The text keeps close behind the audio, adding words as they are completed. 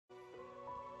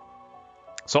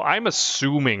So I'm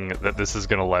assuming that this is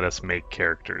going to let us make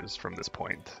characters from this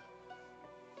point.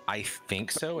 I think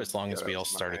so, as long as we all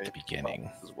start at the beginning.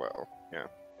 As well, yeah.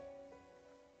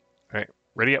 All right,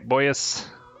 ready up, boys.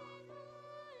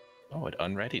 Oh, it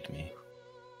unreadied me.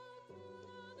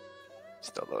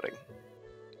 Still loading.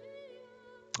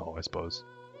 Oh, I suppose.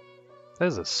 That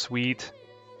is a sweet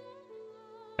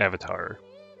avatar.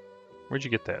 Where'd you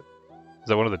get that? Is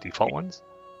that one of the default ones?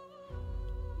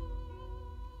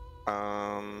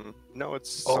 No,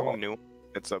 it's some new.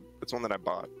 It's one that I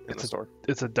bought in the store.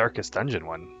 It's a Darkest Dungeon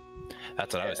one.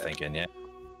 That's what I was thinking, yeah.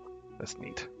 That's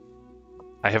neat.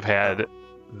 I have had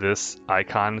this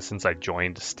icon since I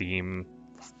joined Steam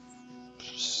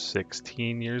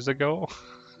 16 years ago.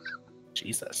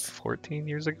 Jesus. 14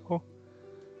 years ago.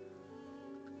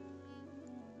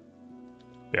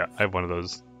 Yeah, I have one of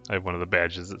those. I have one of the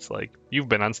badges. It's like, you've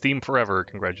been on Steam forever.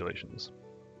 Congratulations.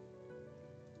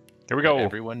 Here we go. Let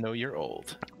everyone know you're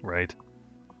old. Right.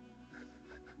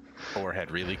 Or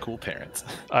had really cool parents.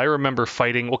 I remember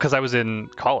fighting, well, because I was in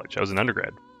college. I was an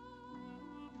undergrad.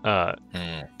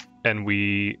 And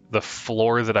the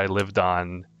floor that I lived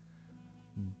on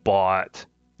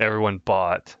everyone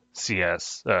bought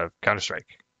CS, Counter-Strike.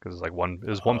 Because it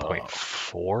was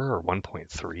 1.4 or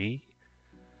 1.3.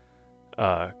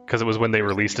 Because it was when they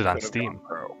released it on Steam.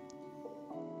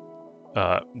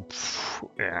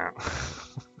 Yeah.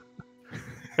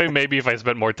 Maybe if I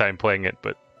spent more time playing it,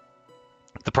 but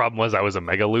the problem was I was a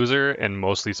mega loser and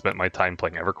mostly spent my time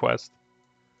playing EverQuest.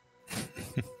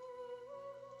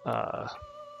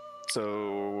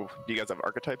 So, do you guys have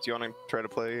archetypes you want to try to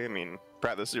play? I mean,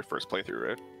 Pratt, this is your first playthrough,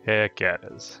 right? Heck yeah,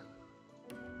 it is.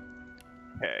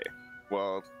 Hey,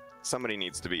 well, somebody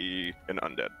needs to be an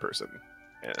undead person,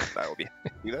 and I will be happy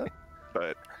to do that.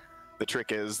 But the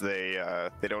trick is they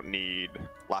don't need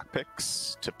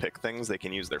lockpicks to pick things. They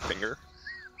can use their finger,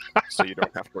 so you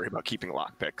don't have to worry about keeping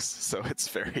lockpicks. So it's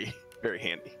very, very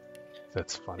handy.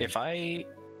 That's funny.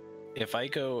 If I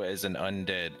go as an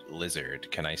undead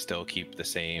lizard, can I still keep the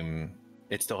same?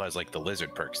 It still has like the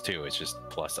lizard perks too. It's just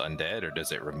plus undead, or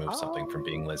does it remove something from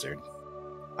being lizard?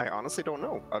 I honestly don't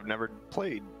know. I've never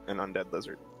played an undead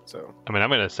lizard, so. I mean, I'm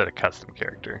gonna set a custom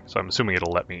character, so I'm assuming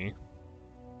it'll let me.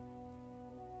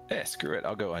 Yeah, screw it.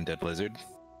 I'll go undead lizard.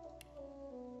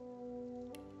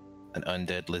 An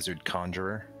undead lizard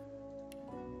conjurer.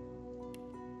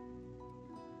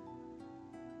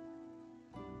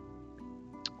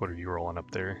 What are you rolling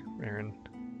up there, Aaron?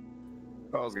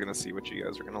 I was gonna see what you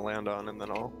guys are gonna land on, and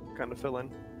then I'll kind of fill in.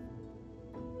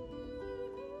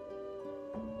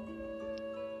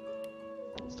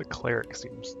 The cleric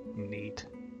seems neat.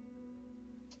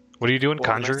 What are you doing,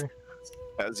 Conjurer?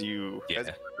 As you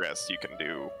progress, you can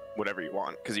do whatever you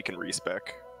want, because you can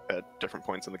respec at different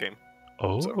points in the game.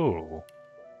 Oh, so,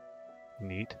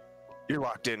 neat. You're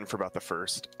locked in for about the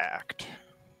first act.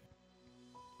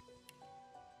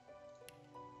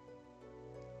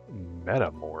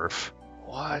 Metamorph?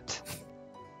 What?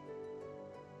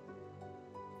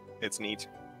 It's neat.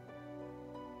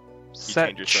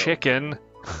 Set chicken.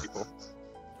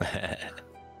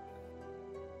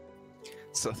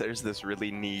 So there's this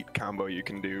really neat combo you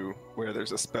can do where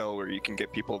there's a spell where you can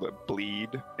get people to bleed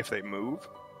if they move,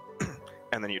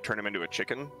 and then you turn them into a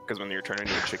chicken, because when you're turned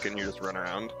into a chicken, you just run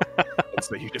around. And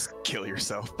so you just kill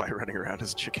yourself by running around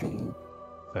as a chicken.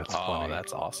 That's funny. Oh,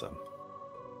 that's awesome.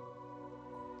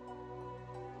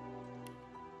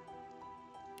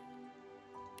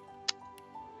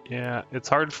 Yeah, it's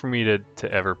hard for me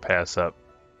to ever pass up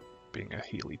being a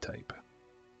Healy type.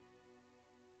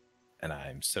 And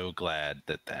I'm so glad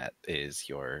that is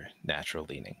your natural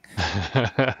leaning.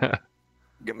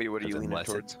 Gumby, what are you leaning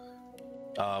towards?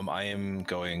 I am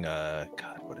going,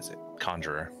 God, what is it?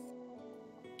 Conjurer.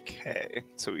 Okay,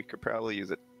 so we could probably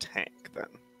use a tank then.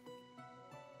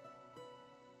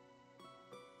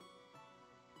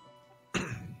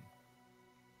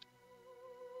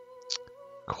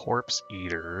 Corpse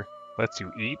Eater lets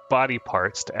you eat body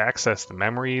parts to access the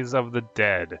memories of the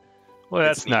dead. Well,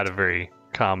 that's not a very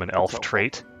common elf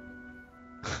trait.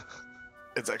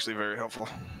 It's actually very helpful.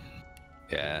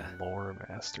 Yeah. Lore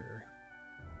Master.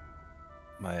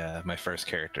 My first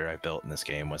character I built in this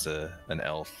game was an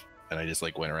elf, and I just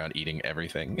like went around eating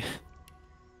everything.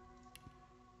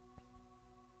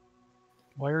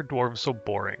 Why are dwarves so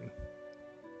boring?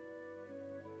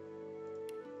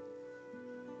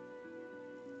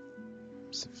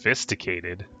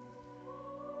 Sophisticated.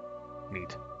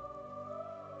 Neat.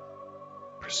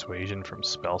 Persuasion from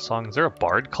Spellsong. Is there a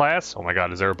bard class? Oh my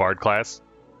god, is there a bard class?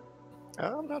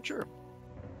 I'm not sure.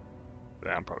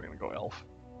 Yeah, I'm probably gonna go elf.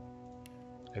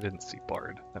 I didn't see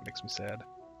bard. That makes me sad.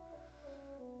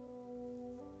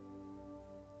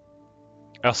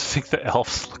 I also think the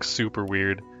elves look super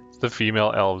weird. The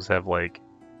female elves have like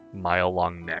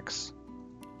mile-long necks.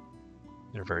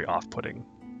 They're very off-putting.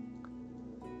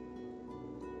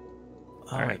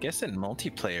 I Alright. guess in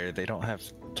multiplayer they don't have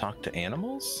talk to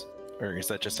animals, or is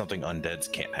that just something undeads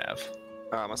can't have?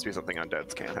 Must be something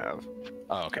undeads can't have.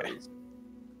 Oh, okay.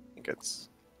 I think it's.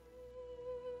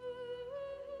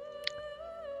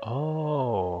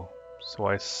 Oh, so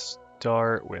I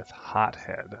start with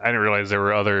Hothead. I didn't realize there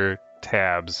were other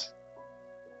tabs.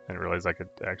 I didn't realize I could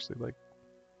actually like.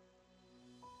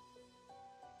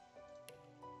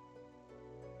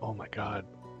 Oh my god.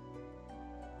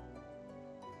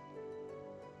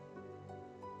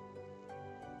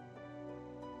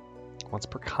 Once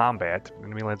per combat,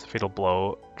 enemy lands a fatal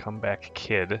blow, comeback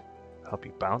kid, help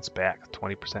you bounce back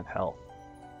 20% health.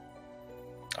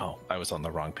 Oh, I was on the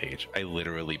wrong page. I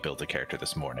literally built a character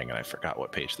this morning and I forgot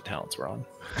what page the talents were on.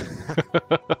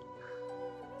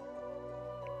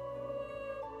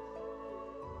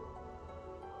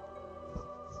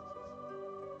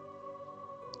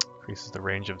 Increases the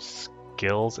range of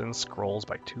skills and scrolls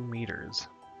by 2 meters.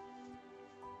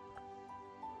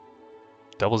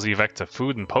 Doubles the effect of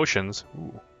food and potions.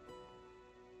 Ooh.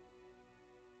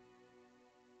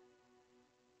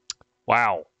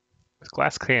 Wow. With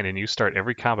Glass Cannon, you start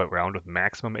every combat round with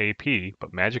maximum AP,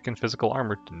 but magic and physical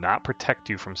armor do not protect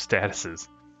you from statuses.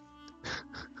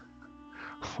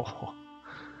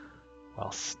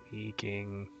 While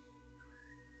sneaking.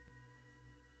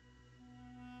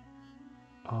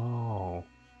 Oh,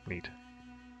 neat.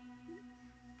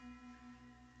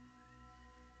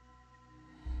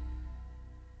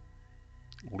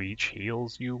 Leech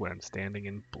heals you when standing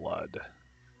in blood.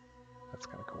 That's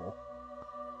kind of cool.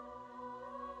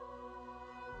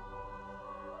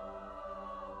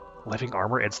 Living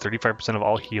armor adds 35% of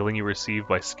all healing you receive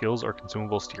by skills or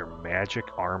consumables to your magic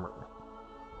armor.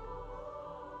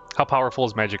 How powerful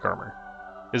is magic armor?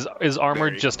 Is armor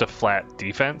Very. just a flat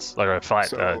defense, like a flat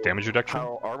So, damage reduction?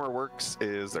 How armor works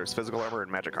is there's physical armor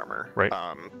and magic armor. Right.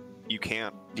 You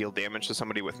can't deal damage to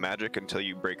somebody with magic until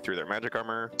you break through their magic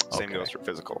armor. Same Okay. goes for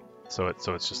physical. So it's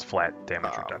just flat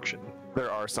damage reduction. There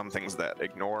are some things that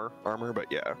ignore armor, but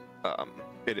yeah,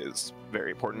 it is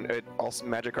very important. It also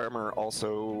magic armor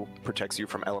also protects you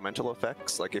from elemental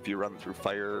effects. Like if you run through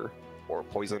fire or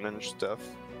poison and stuff,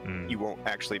 you won't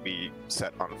actually be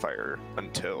set on fire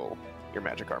until your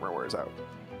magic armor wears out.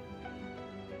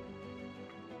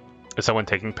 Is someone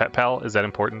taking Pet Pal? Is that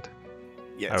important?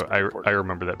 Yeah, it's I important.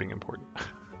 remember that being important.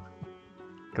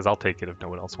 Because I'll take it if no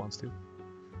one else wants to.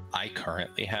 I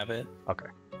currently have it. Okay.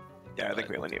 Yeah, I think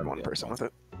we only need one person with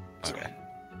it. So. Okay.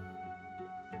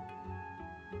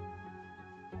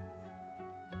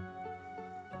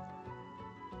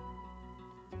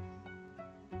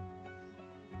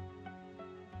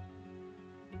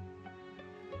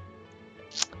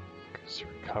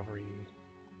 Recovery.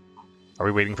 Are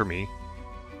we waiting for me?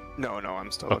 No,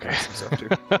 I'm still Okay. looking at some stuff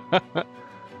too.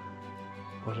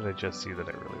 What did I just see that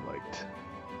I really liked?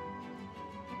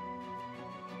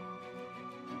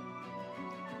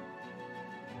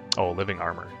 Oh, living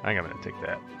armor. I think I'm gonna take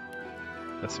that.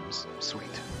 That seems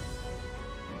sweet.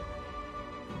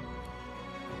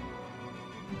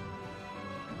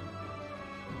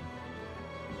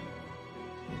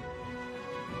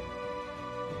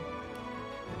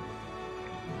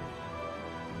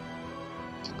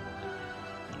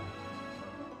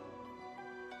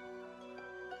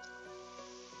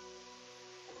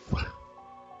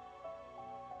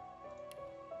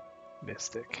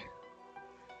 Mystic.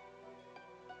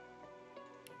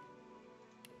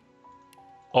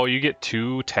 Oh, you get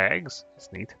 2 tags?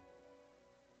 That's neat.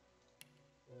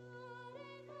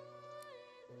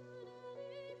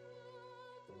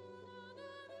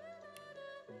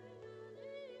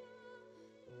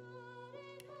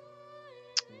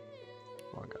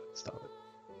 Oh god, stop it.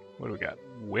 What do we got?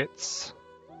 Wits.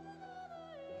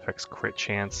 Affects crit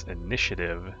chance,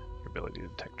 initiative, your ability to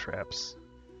detect traps.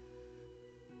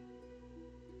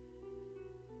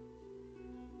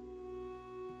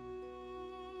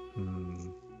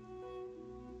 Hmm.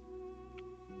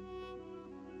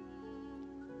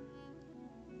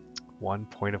 One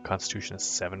point of constitution is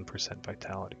 7%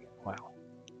 vitality. Wow.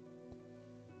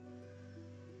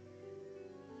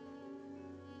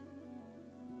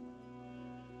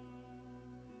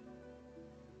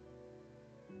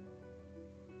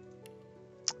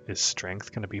 Is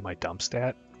strength going to be my dump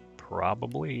stat?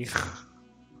 Probably.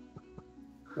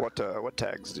 What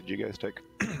tags did you guys take?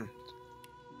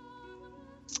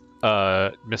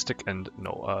 Mystic and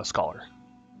no, Scholar.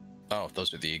 Oh,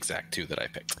 those are the exact 2 that I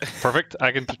picked. Perfect.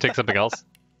 I can take something else.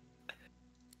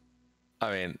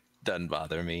 I mean, doesn't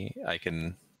bother me. I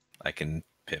can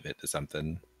pivot to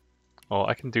something. Well,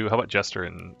 I can do. How about Jester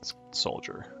and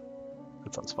Soldier?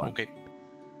 That sounds fun. Okay.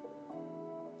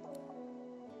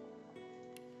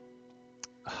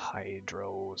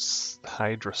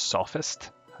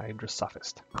 Hydrosophist.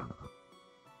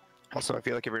 Also, I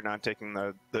feel like if you're not taking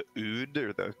the oud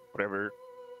or the whatever,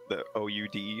 the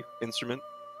OUD instrument,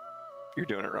 you're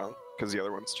doing it wrong because the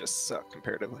other ones just suck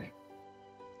comparatively.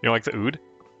 You don't like the oud?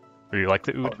 Or you like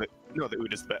the oud? Oh, no, the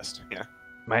oud is the best. Yeah.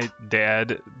 My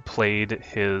dad played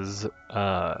his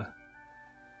for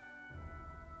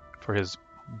his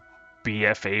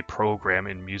BFA program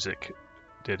in music.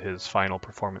 Did his final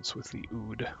performance with the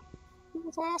oud.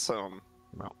 That's awesome.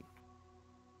 No.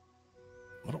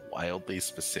 What a wildly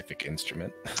specific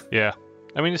instrument. Yeah,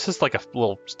 I mean it's just like a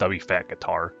little stubby fat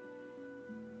guitar.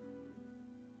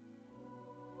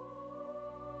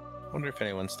 Wonder if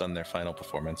anyone's done their final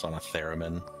performance on a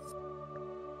theremin.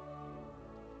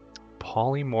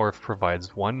 Polymorph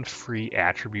provides 1 free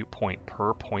attribute point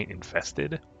per point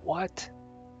infested. What?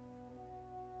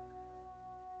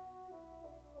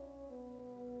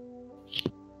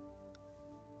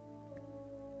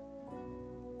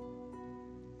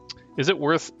 Is it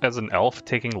worth, as an elf,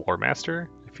 taking Lore Master?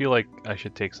 I feel like I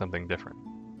should take something different.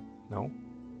 No?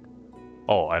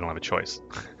 Oh, I don't have a choice.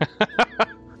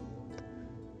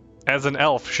 As an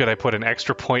elf, should I put an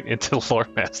extra point into Lore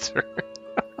Master?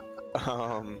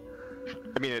 I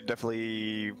mean, it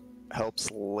definitely helps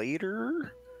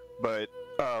later, but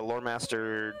Lore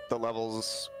Master, the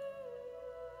levels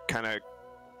kind of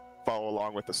follow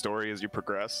along with the story as you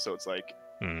progress. So it's like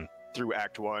through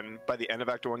Act 1. By the end of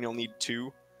Act 1, you'll need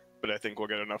 2, but I think we'll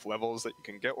get enough levels that you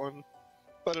can get 1.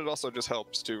 But it also just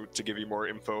helps to give you more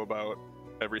info about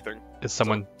everything. Is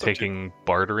someone taking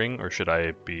bartering, or should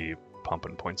I be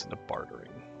pumping points into bartering?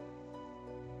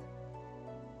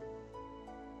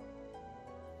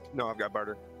 No, I've got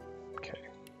barter. Okay.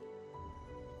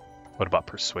 What about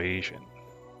persuasion?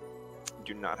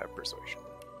 Do not have persuasion.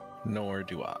 Nor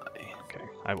do I. Okay,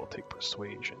 I will take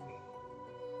persuasion.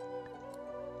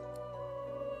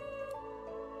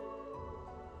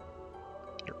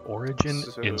 Your origin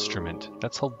instrument.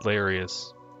 That's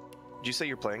hilarious. Did you say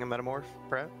you're playing a metamorph,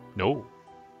 Pratt? No,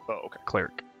 Oh, okay.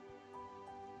 cleric.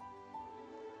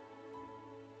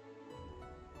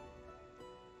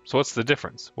 So what's the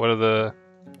difference? What do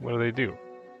they do?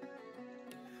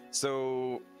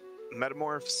 So,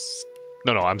 metamorphs.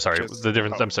 No, I'm sorry. Just- The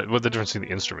difference. oh. I'm sorry. What's the difference between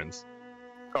the instruments?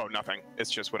 Oh, nothing. It's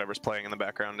just whatever's playing in the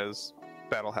background as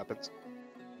battle happens.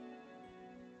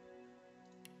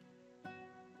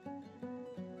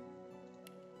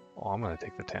 Oh, I'm gonna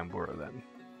take the tambura then.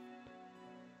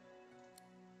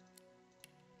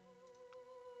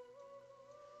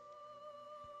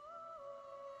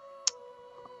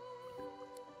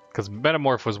 Because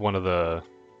metamorph was one of the.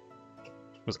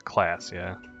 Was a class,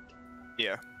 yeah.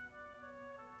 Yeah.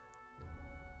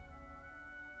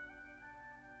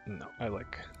 No, I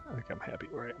think I'm happy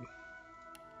where I am.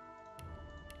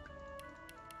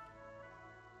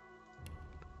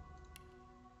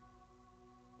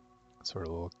 Sort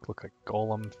of look like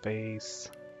golem face.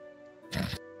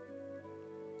 Just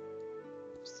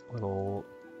a little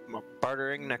I'm a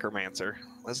bartering necromancer.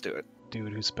 Let's do it.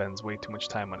 dude who spends way too much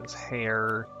time on his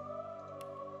hair.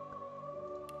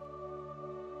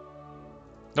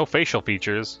 No facial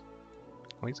features.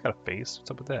 Oh, he's got a face.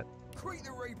 What's up with that?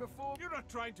 You're not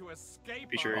trying to escape.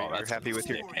 Be sure Oh, you're that's happy with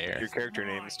your hair. character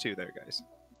names too, there, guys.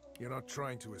 You're not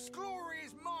trying to escape. Glory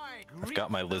is mine. I've got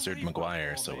my lizard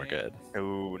McGuire, so we're good.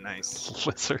 Oh, nice.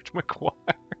 Lizard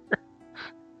McGuire.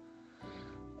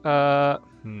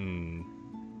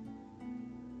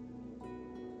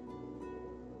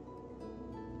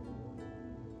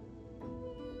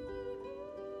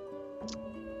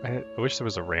 I wish there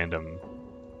was a random.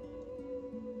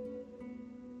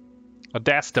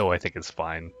 Adasto, I think, is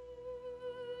fine.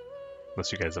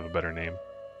 Unless you guys have a better name.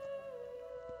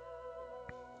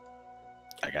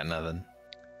 I got nothing.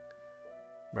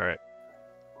 Alright.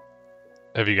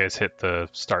 Have you guys hit the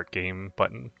start game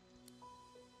button?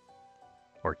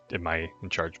 Or am I in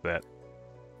charge of that?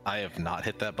 I have not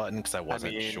hit that button because I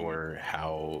wasn't mean, sure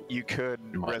how You could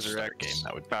much start resurrect game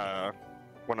that would be.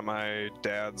 one of my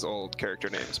dad's old character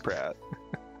names, Pratt,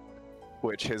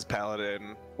 which his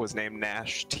paladin was named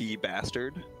Nash T.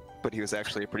 Bastard, but he was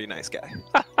actually a pretty nice guy.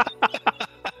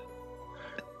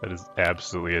 That is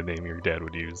absolutely a name your dad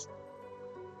would use.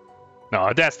 No,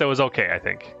 Adasto was okay, I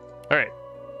think. Alright.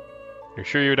 You're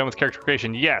sure you're done with character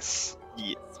creation? Yes!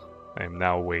 Yes. I am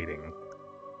now waiting.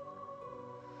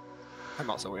 I'm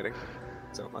also waiting,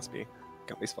 so it must be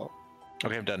Gumby's fault.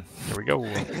 Okay, I'm done. Here we go.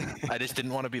 I just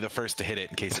didn't want to be the first to hit it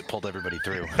in case it pulled everybody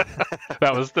through.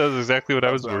 that was exactly what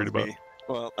I was worried about.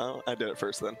 Well, I did it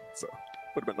first then, so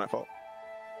would have been my fault.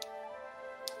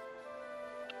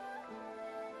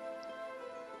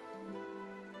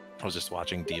 I was just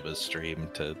watching Diva's stream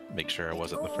to make sure I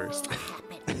wasn't the first.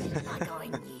 Like I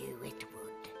knew it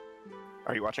would.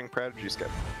 Are you watching, Brad? Or did you skip?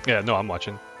 Yeah, no, I'm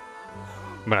watching.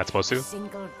 Am I not supposed to?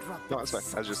 Single drop No, of it's fine.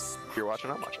 I was just, if you're watching,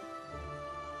 I'm watching.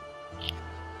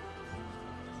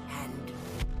 And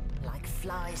like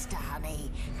flies to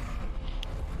honey,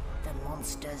 the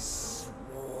monsters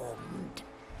swarmed.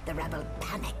 The rebel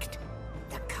panicked.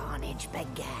 The carnage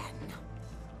began.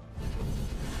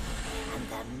 And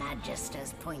the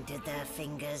magisters pointed their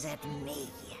fingers at me.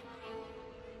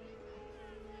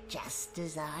 Just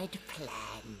as I'd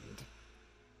planned.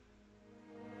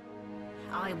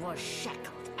 I was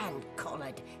shackled and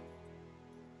collared.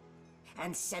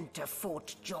 And sent to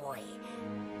Fort Joy.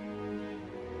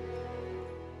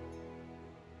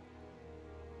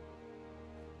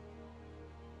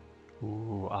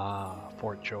 Ooh,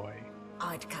 Fort Joy.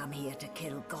 I'd come here to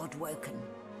kill Godwoken.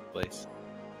 Place.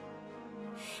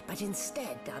 But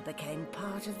instead, I became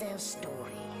part of their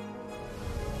story.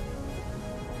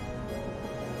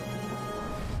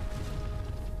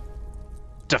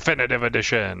 Definitive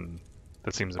edition.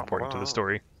 That seems important to the Wow.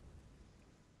 story.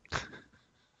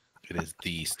 It is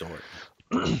the story.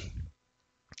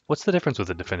 What's the difference with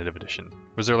the definitive edition?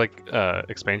 Was there like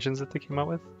expansions that they came out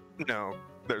with? No,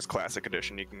 there's Classic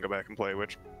Edition you can go back and play,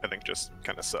 which I think just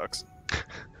kind of sucks.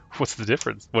 What's the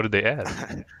difference? What did they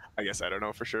add? I guess I don't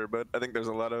know for sure, but I think there's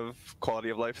a lot of quality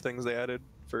of life things they added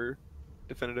for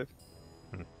Definitive.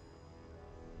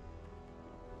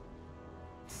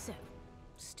 So,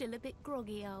 still a bit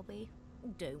groggy, are we?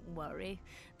 Don't worry.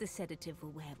 The sedative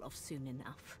will wear off soon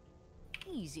enough.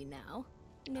 Easy now.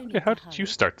 No need Yeah, how to did you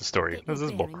hurry. start the story? Get This your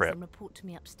is bull bearings crap. and report to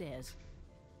me upstairs.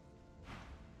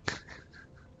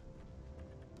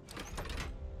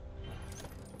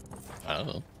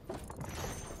 Oh.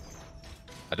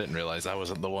 I didn't realize I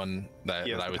wasn't the one that,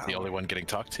 He has that I the was the power. only one getting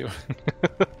talked to.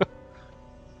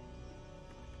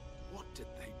 What did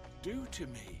they do to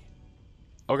me?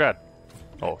 Oh god.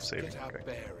 Oh, Let's saving. get our Okay.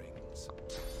 bearings.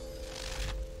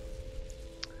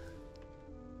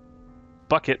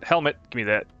 Bucket, helmet, give me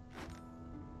that.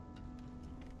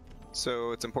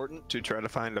 So it's important to try to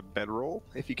find a bedroll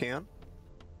if you can.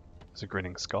 It's a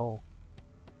grinning skull.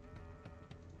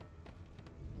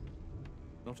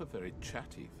 Not a very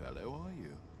chatty fellow, are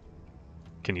you?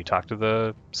 Can you talk to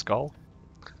the skull?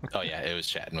 Oh yeah, it was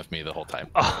chatting with me the whole time.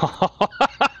 Oh,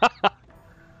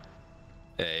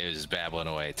 Yeah, it was just babbling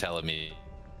away, telling me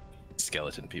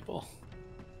skeleton people.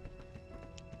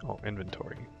 oh,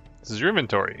 inventory. This is your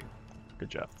inventory. Good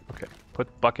job. Okay.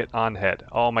 Put bucket on head.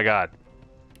 Oh my god.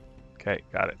 Okay,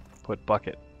 got it. Put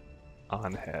bucket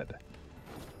on head.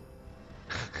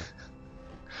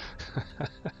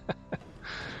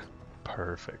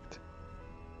 Perfect.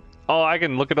 Oh, I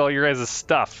can look at all your guys'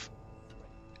 stuff.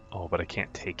 Oh, but I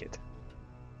can't take it.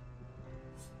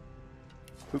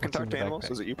 Who can What's in talk the to animals?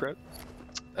 backpack? Is it you, Brett?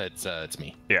 It's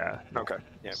me. Yeah. Okay,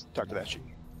 yeah, talk to that sheep.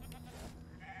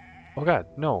 Oh god,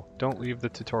 no. Don't leave the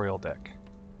tutorial deck.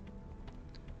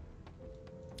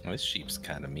 This sheep's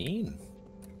kind of mean.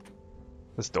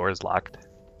 This door is locked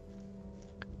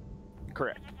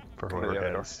Correct. for Come to whoever the other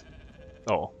door. has.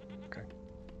 Oh,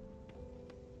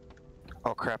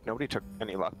 Oh crap, nobody took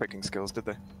any lockpicking skills, did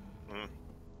they? Hmm.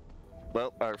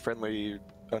 Well, our friendly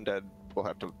undead will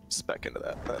have to spec into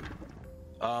that then.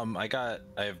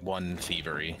 I have one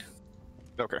thievery.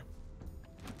 Okay.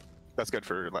 That's good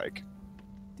for, like,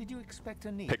 Did you expect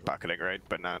a needle? pickpocketing, right?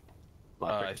 But not I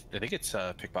lockpicking. think it's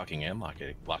pickpocketing and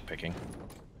lockpicking.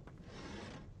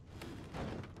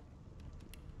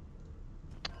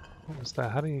 what was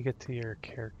that? How do you get to your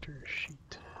character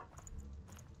sheet?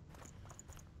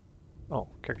 Oh,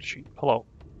 character sheet. Hello.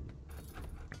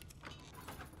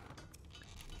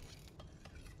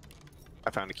 I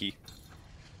found a key.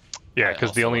 Yeah, I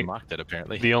because the also only unlocked it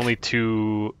apparently. the only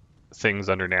two things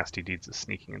under nasty deeds is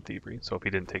sneaking and thievery. So if he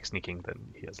didn't take sneaking, then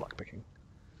he has lockpicking.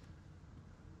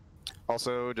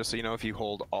 Also, just so you know, if you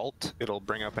hold Alt, it'll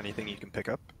bring up anything you can pick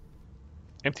up.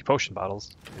 Empty potion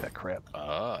bottles. That crap.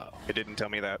 Oh. It didn't tell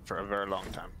me that for a very long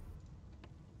time.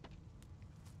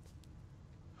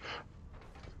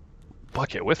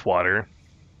 Bucket with water.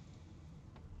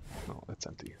 Oh, that's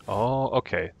empty. Oh,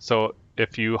 okay. So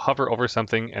if you hover over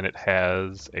something and it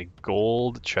has a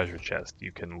gold treasure chest,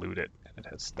 you can loot it, and it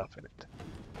has stuff in it.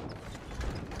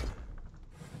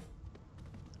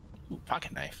 Ooh,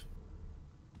 pocket knife.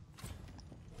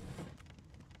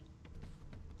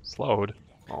 Slowed.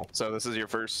 Oh, So this is your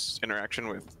first interaction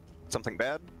with something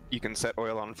bad. You can set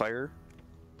oil on fire.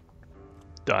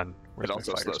 done. Where's It my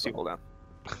also fire slows spell? people down.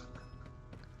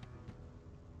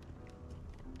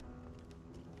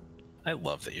 I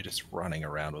love that you're just running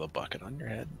around with a bucket on your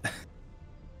head.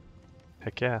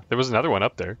 Heck yeah. There was another one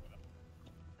up there.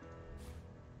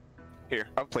 Here,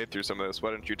 I've played through some of this.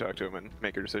 Why don't you talk to him and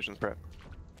make your decisions, Brett?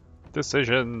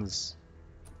 Decisions.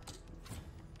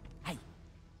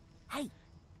 Hey,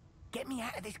 get me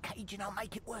out of this cage and I'll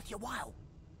make it worth your while.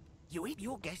 Your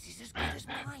guess is as good as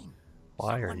mine.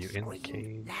 Why are Someone you in the screamed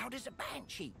cage? loud as a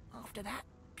banshee. After that,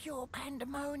 pure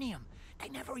pandemonium. They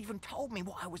never even told me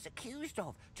what I was accused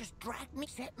of. Just drag me,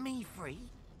 set me free,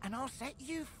 and I'll set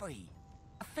you free.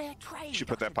 A fair trade. You should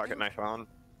put I that pocket suppose. knife on.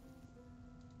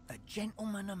 A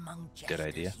gentleman among jesters, Good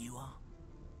idea. you are.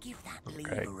 Give that Okay.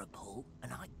 lever a pull,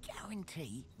 and I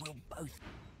guarantee we'll both.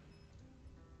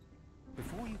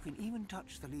 Before you can even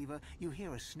touch the lever, you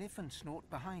hear a sniff and snort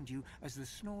behind you as the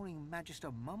snoring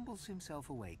Magister mumbles himself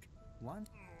awake. One.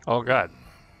 Oh god.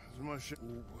 Oh,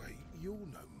 wait, you're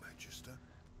no Magister.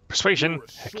 Persuasion. You're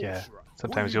a Heck yeah. sorcerer.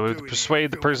 Sometimes What are you you'll doing persuade here,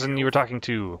 the person you were filthy talking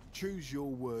to. Choose your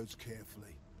words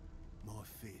carefully. My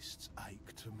fists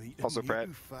ache to meet a Also, new Brett,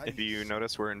 if face. you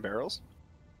notice we're in barrels,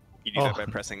 you do Oh. that by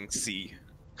pressing C.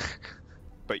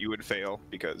 But you would fail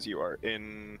because you are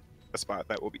in a spot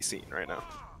that will be seen right now.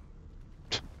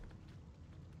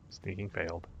 Sneaking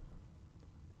failed.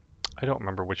 I don't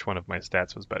remember which one of my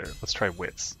stats was better. Let's try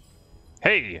wits.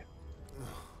 Hey!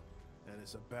 And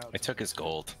it's about I took his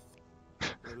gold.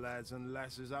 the lads and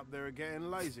lasses up there are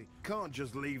getting lazy. Can't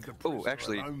just leave the Oh, prisoner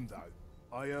actually, alone,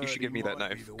 though. I You heard should he give me that might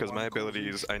be knife, the because one my causing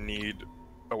abilities I need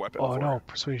a weapon Oh for. no,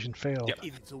 persuasion failed. Yep.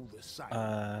 If it's all the same.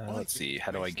 Let's see.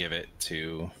 How do I give it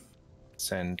to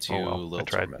send to Oh, well, I Lil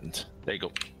tried. Tormund? There you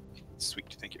go.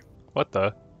 Sweet, thank you. What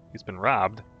the? He's been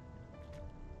robbed.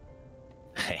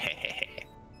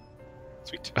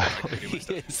 Sweet.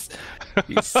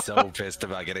 He's so pissed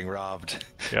about getting robbed.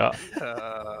 Yeah.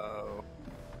 Oh.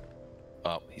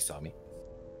 Oh, he saw me.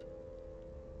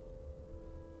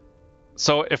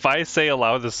 So if I say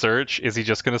allow the search, is he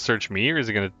just going to search me or is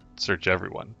he going to search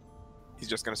everyone? He's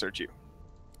just gonna search you.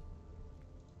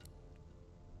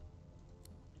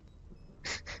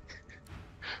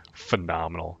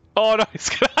 Phenomenal. Oh no, he's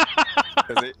gonna...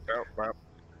 Is it? Oh, wow.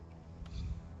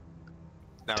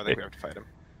 Now I think we have to fight him.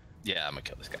 Yeah, I'm gonna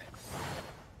kill this guy.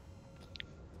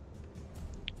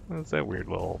 That's that weird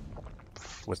little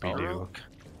flippy do.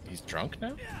 He's drunk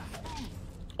now?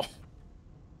 Oh.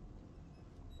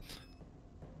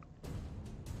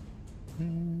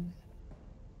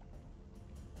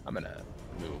 I'm gonna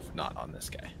move not on this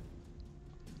guy.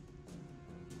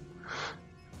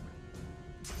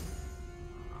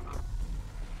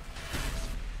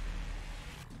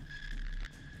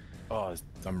 Oh,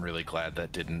 I'm really glad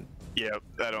that didn't. Yeah,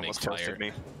 that almost fire. toasted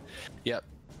me. Yep,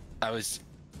 I was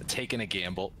taking a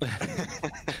gamble.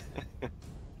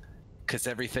 Because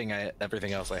everything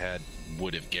else I had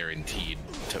would have guaranteed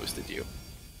toasted you,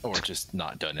 or just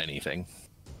not done anything.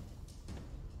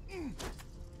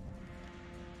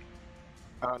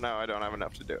 Oh no, I don't have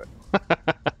enough to do it.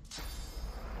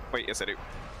 Wait, yes I do.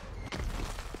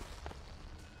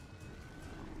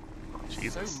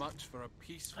 Jesus. So much for a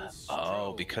peaceful Oh,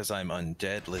 stroll. because I'm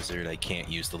undead lizard, I can't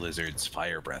use the lizard's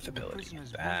fire breath ability.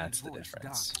 That's the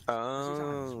difference.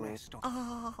 Oh.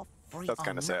 Ah, free That's on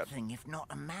kinda sad. nothing if not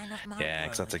a man of my Yeah,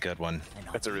 because that's a word. good one. And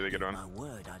I That's a really give good you one. my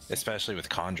word I'd set Especially with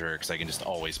Conjurer, because I can just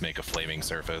always make a flaming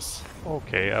surface.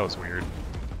 Okay, that was weird.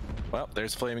 Well,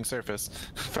 there's flaming surface.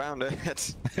 Found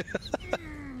it.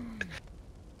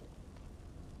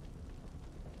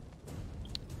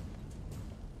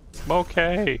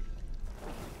 Okay.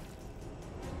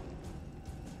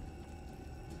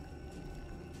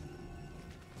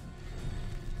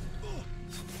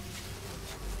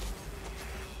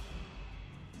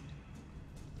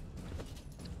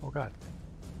 Oh god.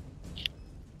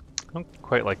 I don't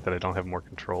quite like that I don't have more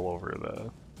control over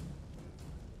the...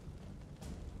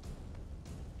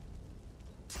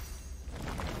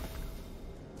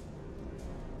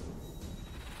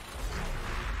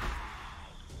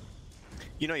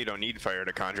 You know you don't need fire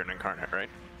to conjure an incarnate, right?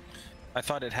 I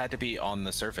thought it had to be on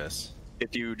the surface.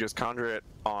 If you just conjure it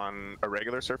on a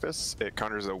regular surface, it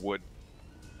conjures a wood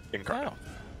incarnate.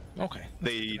 Oh, okay.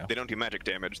 They don't do magic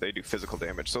damage, they do physical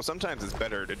damage. So sometimes it's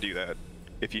better to do that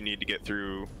if you need to get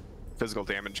through physical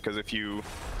damage, because if you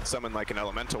summon like an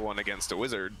elemental one against a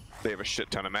wizard, they have a shit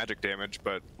ton of magic damage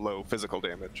but low physical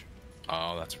damage.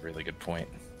 Oh, that's a really good point.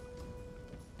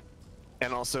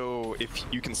 And also, if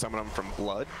you can summon them from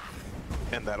blood,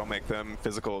 and that'll make them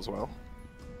physical as well.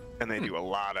 And they do a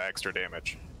lot of extra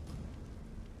damage.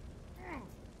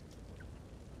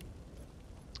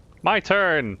 My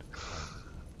turn!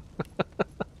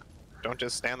 Don't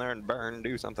just stand there and burn,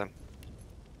 do something.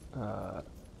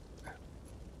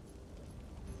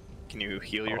 Can you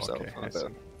heal Oh, yourself okay, I on see.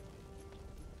 the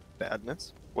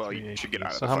badness? Well, 3 you should AP. get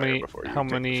out of So the how fire many? before you How take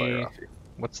the many? fire off you.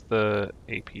 What's the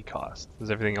AP cost?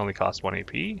 Does everything only cost 1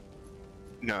 AP?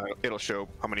 No, it'll show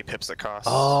how many pips it costs.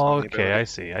 Oh, on the okay, I ability.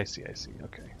 see.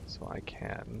 Okay, so I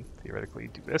can theoretically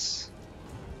do this.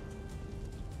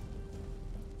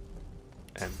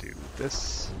 And do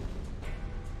this.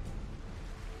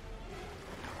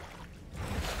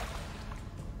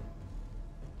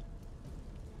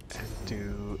 And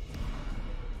do...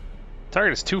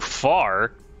 Target is too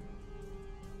far!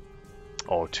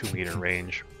 Oh, 2 meter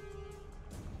range.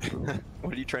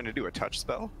 What are you trying to do? A touch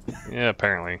spell? Yeah,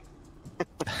 apparently.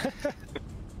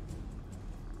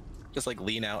 Just like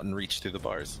lean out and reach through the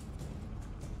bars.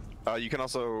 You can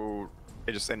also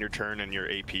just end your turn and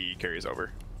your AP carries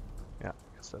over. Yeah,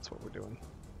 I guess that's what we're doing.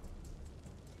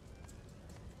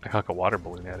 I huck a water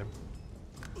balloon at him.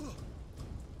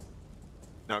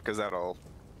 No, because that'll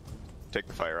take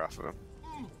the fire off of him.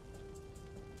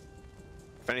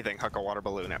 If anything, huck a water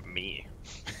balloon at me.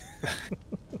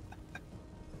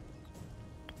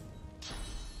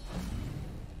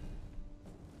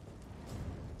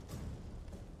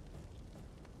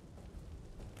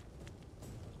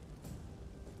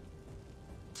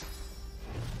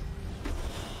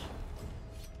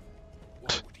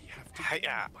 What would he have to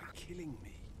Hi-ya. gain by killing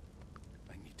me?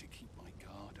 I need to keep my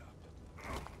guard up.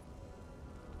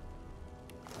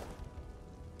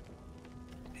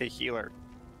 Hey, healer.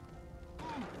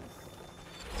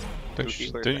 Don't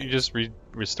you just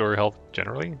restore health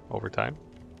generally over time?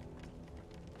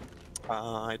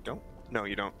 I don't. No,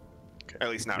 you don't. Okay. At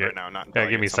least not Yeah. right now. Not until Yeah,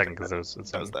 I give me a get second something because that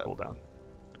it's on does that. cooldown.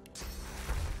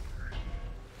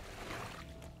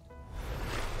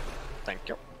 Thank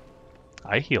you.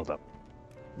 I healed up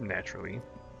naturally.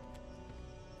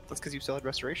 That's because you still had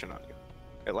restoration on you.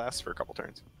 It lasts for a couple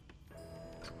turns.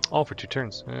 Oh, for 2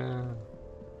 turns.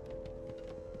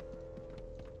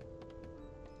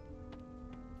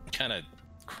 What kind of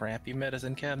crappy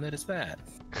medicine cabinet is that?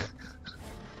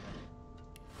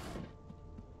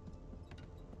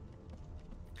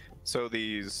 So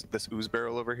this ooze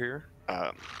barrel over here,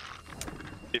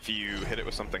 if you hit it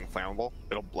with something flammable,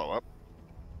 it'll blow up.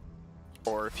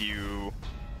 Or if you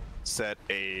set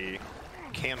a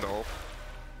candle,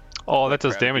 Oh, Like that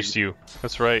does Brad, damage you- to you.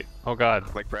 That's right. Oh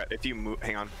god. like Brett, if you move,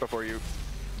 hang on, before you.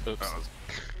 Oops. Oh,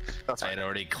 that's I fine. had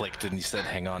already clicked and you said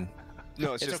hang on.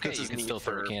 No, it's It's just okay, this you is can neat still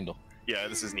throw for a candle. Yeah,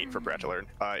 this is neat for Brett to learn.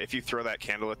 If you throw that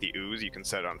candle at the ooze, you can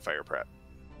set it on fire, Brett.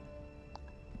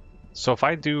 So if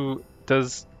I do,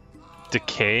 does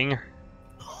decaying?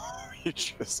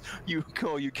 you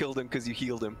killed him because you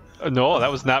healed him. No,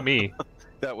 that was not me.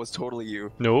 That was totally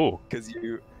you No. because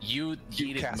you. You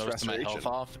yeeted cast most of my health restoration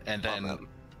off, and on then them.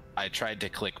 I tried to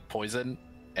click poison,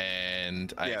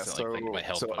 and I Yeah, accidentally clicked my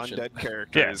health so potion. undead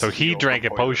characters. Yeah, so he heal drank a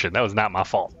from poison. potion. That was not my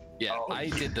fault. Yeah, Oh, I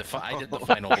you- did the I did the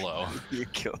final blow. You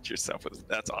killed yourself with.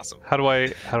 That's awesome. How do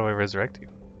I resurrect you?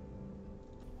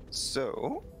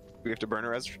 So we have to burn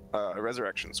a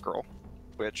resurrection scroll,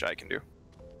 which I can do.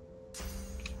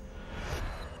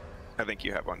 I think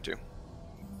you have one too.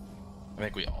 I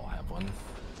think we all have one.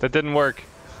 That didn't work.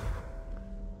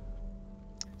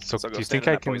 So, So do go you stand think in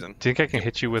I that can? poison. Do you think I can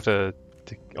hit you with a?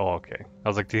 Oh, okay. I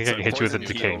was like, do you think I So can hit you with a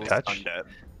poison decaying heals touch?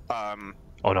 Undead.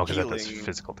 Oh no, because that does Healing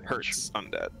physical damage. Hurts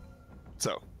undead.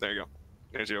 So there you go.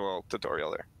 There's your little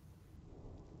tutorial there.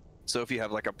 So if you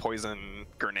have like a poison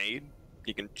grenade,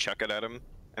 you can chuck it at him,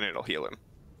 and it'll heal him.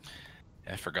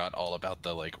 I forgot all about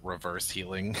the like reverse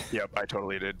healing. Yep, I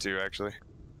totally did too, actually.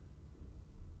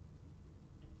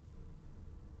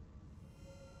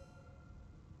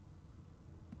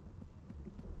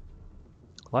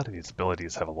 A lot of these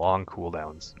abilities have long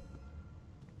cooldowns.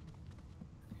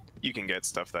 You can get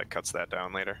stuff that cuts that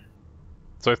down later.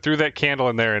 So I threw that candle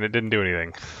in there and it didn't do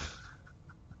anything.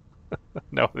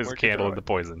 No, there's a Where'd you candle throw in it? the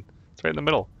poison. It's right in the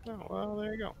middle. Oh, well,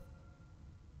 there you go.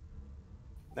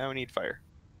 Now we need fire.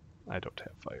 I don't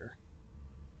have fire.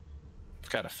 I've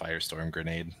got a firestorm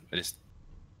grenade. I just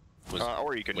was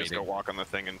Or you can just go waiting. walk on the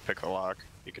thing and pick the lock.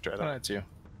 You could try Oh, that. that's you.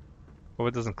 Well,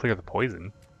 it doesn't clear the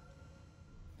poison.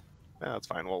 Yeah, that's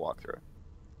fine. We'll walk through it.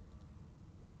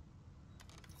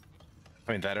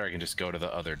 I mean, that or I can just go to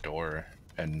the other door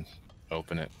and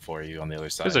open it for you on the other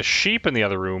side. There's a sheep in the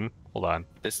other room. Hold on.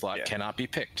 This lock Yeah. cannot be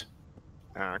picked.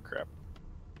 Ah, crap.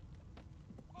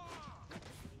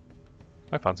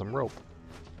 I found some rope.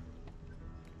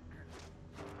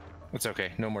 It's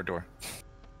okay. No more door.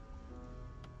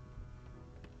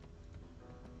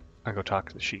 I go talk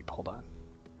to the sheep. Hold on.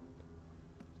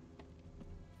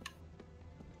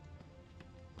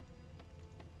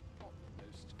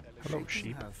 Hello, Shaking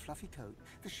sheep. her fluffy coat,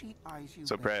 the sheep eyes you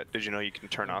So with Brett, did you know you can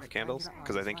turn off candles?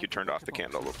 Because I think you turned off the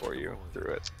candle before you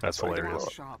threw it. That's why you hilarious. blew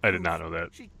up. sharp I did not hoof. know that.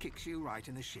 She kicks you right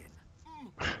in the shin.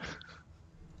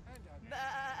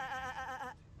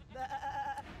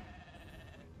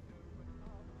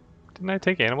 Didn't I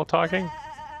take animal talking?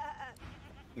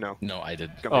 No. No, I did.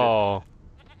 Gumby did. Oh.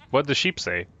 What did the sheep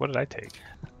say? What did I take?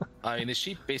 I mean, the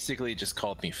sheep basically just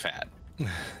called me fat.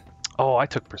 Oh, I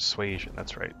took persuasion.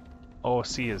 That's right. Oh,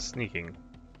 C is sneaking.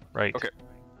 Right. Okay.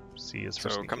 C is for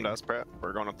So sneaking. come to us, Brett.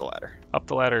 We're going up the ladder. Up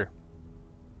the ladder.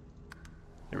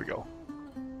 Here we go.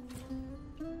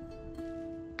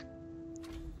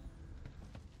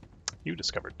 You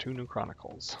discovered 2 new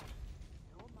chronicles.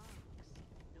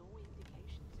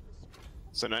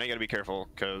 So now you gotta be careful,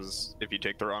 because if you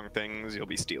take the wrong things, you'll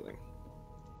be stealing.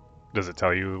 Does it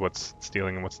tell you what's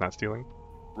stealing and what's not stealing?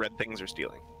 Red things are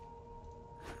stealing.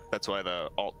 That's why the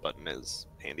alt button is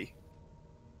handy.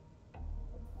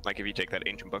 Like if you take that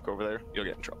ancient book over there, you'll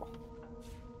get in trouble.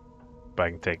 But I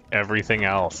can take everything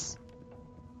else.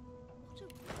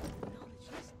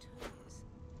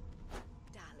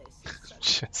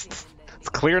 Just, it's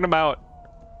clearing them out.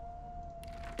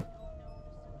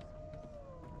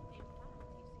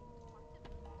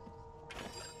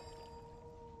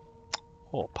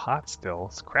 Oh, pot still.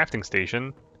 It's a crafting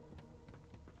station.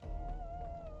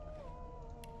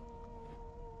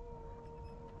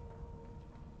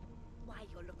 Why,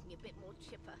 you're looking a bit more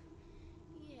chipper.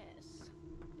 Yes.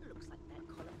 Looks like that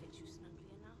collar fits you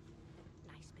snugly enough.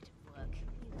 Nice bit of work.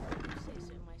 Even if I say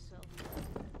so myself.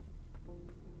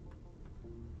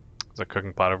 There's a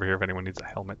cooking pot over here if anyone needs a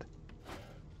helmet.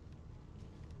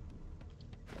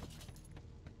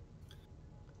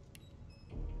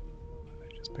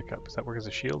 Just pick up. Does that work as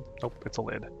a shield? Nope, it's a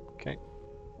lid. Okay.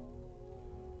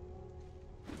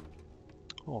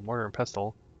 Oh, mortar and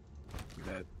pestle.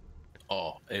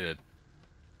 Oh,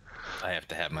 I have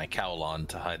to have my cowl on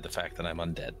to hide the fact that I'm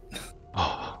undead.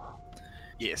 Oh,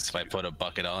 Yes. If I put a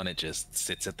bucket on, it just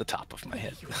sits at the top of my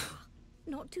head.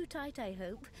 Not too tight, I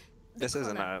hope. The This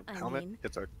isn't collar, a I helmet. mean.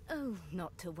 It's a Oh,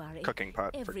 not to worry. cooking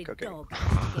pot Every for cooking. dog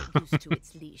has to get used to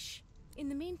its leash. In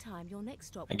the meantime, your next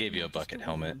stop. I will gave be you a Magister bucket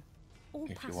helmet, William. All if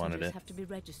you passengers wanted it. have to be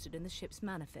registered in the ship's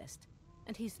manifest,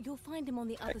 and you'll find him on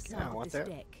the other Heck yeah, side I of want this that.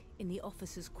 deck in the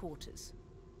officers' quarters.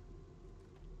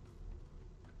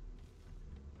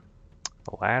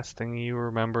 the last thing you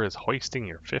remember is hoisting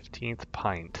your 15th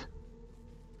pint.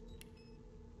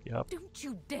 Yep. Don't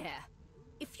you dare!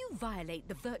 If you violate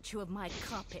the virtue of my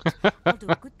carpet, I'll do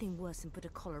a good thing worse than put a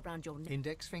collar around your neck.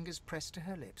 Index fingers pressed to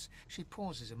her lips. She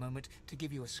pauses a moment to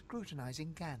give you a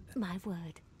scrutinizing gander. My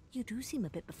word, you do seem a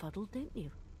bit befuddled, don't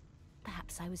you?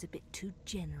 Perhaps I was a bit too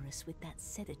generous with that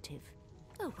sedative.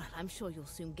 Oh, well, I'm sure you'll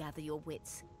soon gather your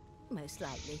wits. Most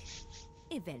likely.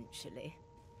 Eventually.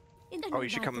 Oh, you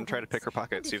should come and try to pick her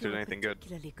pocket, see if there's anything good.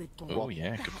 Oh,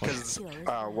 yeah, good point. Because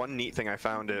one neat thing I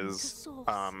found is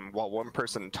while one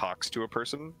person talks to a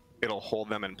person, it'll hold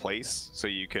them in place so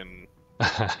you can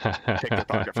pick their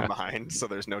pocket from behind, so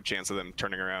there's no chance of them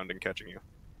turning around and catching you.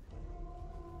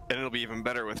 And it'll be even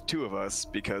better with 2 of us,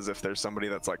 because if there's somebody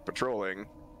that's like patrolling,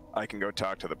 I can go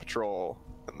talk to the patrol,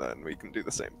 and then we can do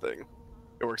the same thing.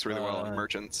 It works really well on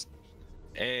merchants.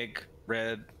 Egg,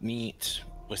 red, meat,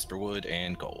 whisperwood,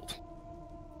 and gold.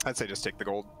 I'd say just take the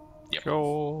gold, Yep.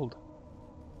 Gold.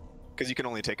 because you can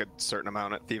only take a certain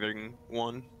amount at thieving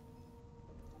 1.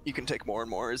 You can take more and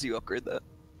more as you upgrade that.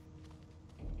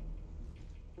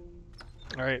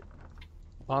 All right.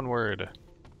 Onward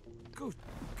Good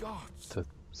gods. to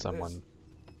someone.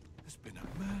 There's been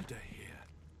a murder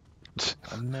here.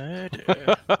 A murder.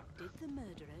 Did the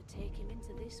murderer take him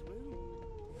into this room?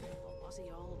 Or was he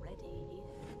already here?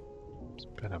 It's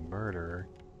been a murder.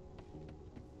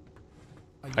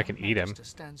 A I can young eat him. magister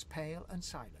stands pale and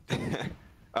silent.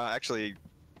 Actually,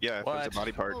 yeah, if What? it's a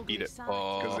body part, eat it, because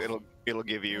Oh, it'll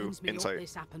give you insight.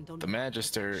 the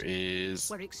Magister is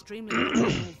We're extremely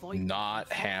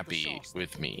not happy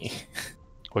with me.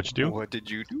 What'd you do? What did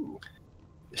you do?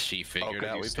 She figured 'cause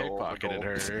out you we stole the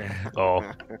pickpocketed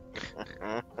gold.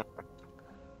 her. Oh,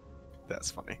 That's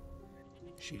funny.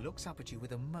 She looks up at you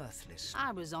with a mirthless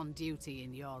I was on duty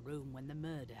in your room when the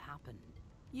murder happened.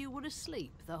 You were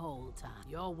asleep the whole time.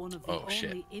 You're one of the Oh, shit.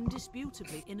 only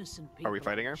indisputably innocent people. Are we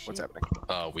fighting on her? the What's ship.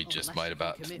 happening? We just Unless might you can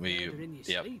about. commit We. murder in your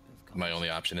Yep. sleep, of My course. only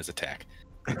option is attack.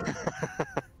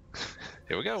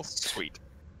 Here we go. Sweet.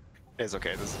 It's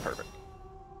okay. This is perfect.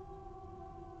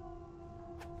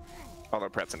 Although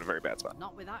Pratt's in a very bad spot.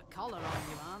 Not with that collar on,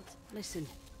 you aren't. Listen,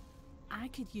 I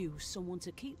could use someone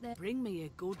to keep their. Bring me a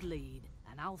good lead,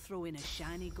 and I'll throw in a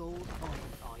shiny gold coin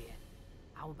for you.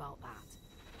 How about that?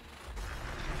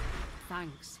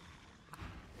 Thanks.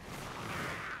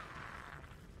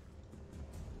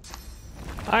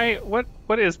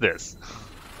 What is this?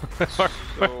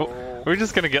 We're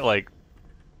just gonna get like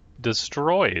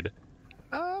destroyed.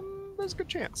 There's a good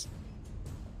chance.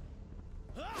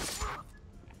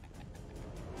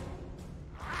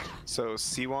 So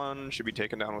C1 should be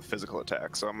taken down with physical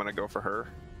attack, so I'm gonna go for her.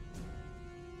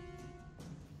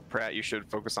 Pratt, you should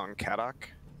focus on Kadok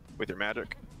with your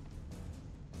magic.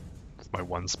 It's my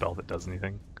one spell that does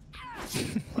anything.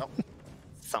 Well,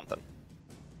 something.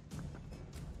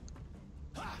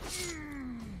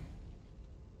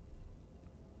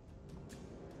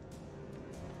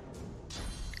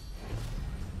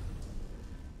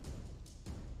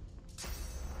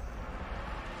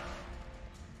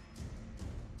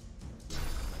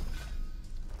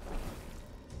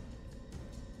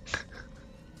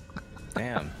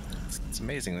 Damn. It's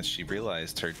amazing that she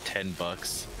realized her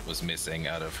 $10 was missing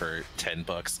out of her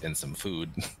 $10 and some food.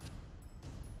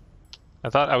 I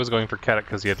thought I was going for Kadok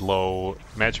because he had low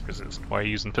magic resist. Why are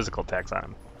you using physical attacks on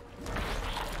him?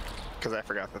 Because I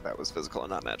forgot that that was physical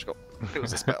and not magical. It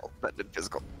was a spell that did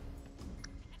physical.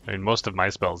 I mean, most of my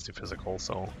spells do physical,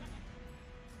 so...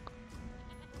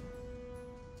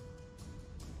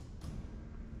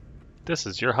 This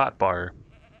is your hot bar.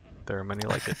 There are many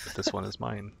like it, but this one is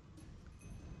mine.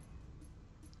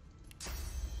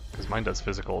 Because mine does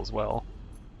physical as well.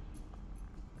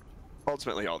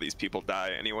 Ultimately, all these people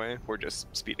die anyway. We're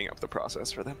just speeding up the process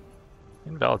for them.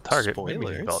 Invalid target. Maybe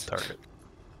Spoilers. invalid target.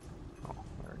 Oh,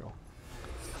 there we go.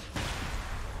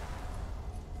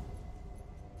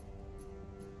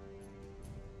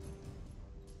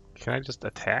 Can I just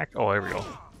attack? Oh, there we go.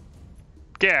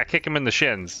 Yeah, kick him in the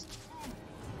shins.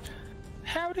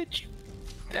 How did you...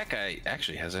 That guy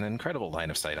actually has an incredible line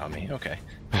of sight on me. Okay.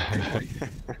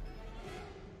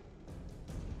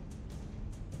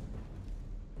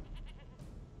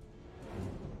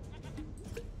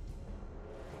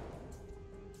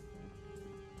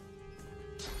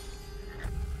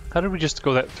 How did we just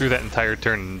go through that entire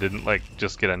turn and didn't, like,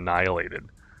 just get annihilated?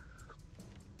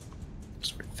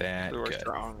 So we're that We're good.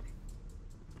 strong.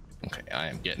 Okay, I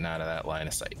am getting out of that line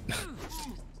of sight.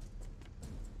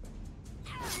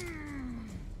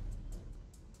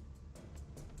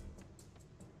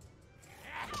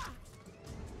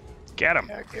 Get him!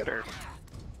 Yeah, get her.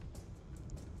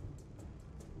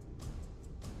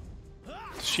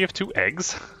 Does she have 2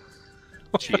 eggs?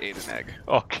 She ate an egg.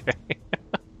 Okay.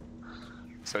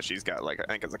 So she's got, like, I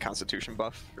think it's a constitution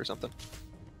buff or something.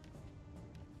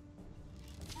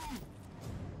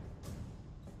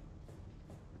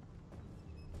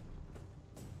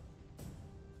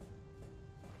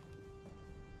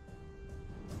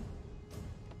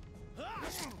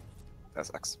 That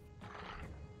sucks.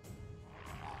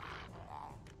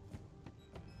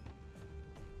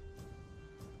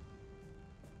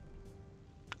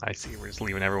 I see, we're just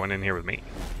leaving everyone in here with me.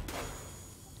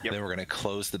 Yep. Then we're gonna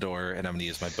close the door, and I'm gonna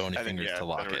use my bony I think, fingers yeah, to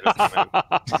lock then it. we're just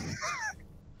gonna-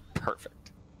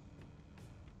 Perfect.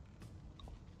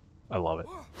 I love it.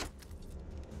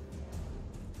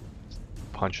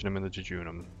 Punching him in the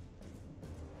jejunum.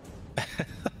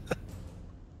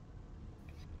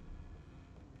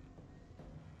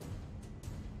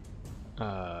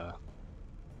 Can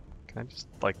I just,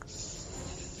 like,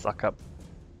 suck up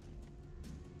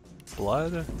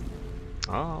blood?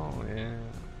 Oh, yeah.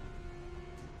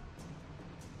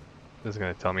 This is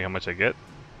gonna tell me how much I get?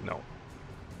 No.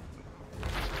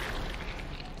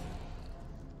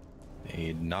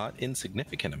 A not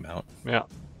insignificant amount. Yeah.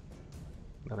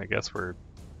 Then I guess we're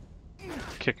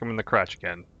kick him in the crotch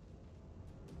again.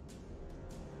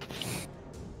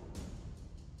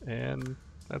 And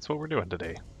that's what we're doing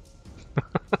today.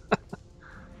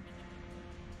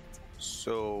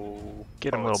 So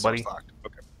Get him, oh, little it's buddy. source locked.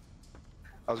 Okay.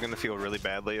 I was gonna feel really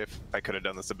badly if I could have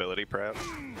done this ability, Pratt,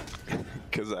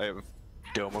 because I have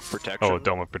Dome of Protection. Oh,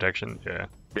 Dome of Protection? Yeah.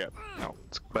 Yeah. No,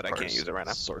 it's But I can't use it right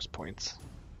now. Source points.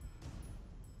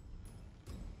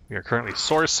 We are currently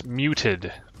source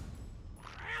muted.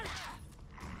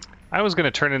 I was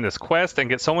gonna turn in this quest and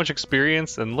get so much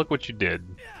experience, and look what you did.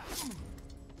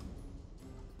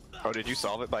 Oh, did you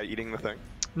solve it by eating the thing?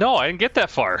 No, I didn't get that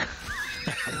far.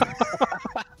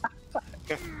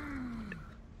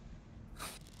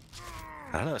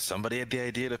 I don't know. Somebody had the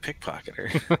idea to pickpocket her.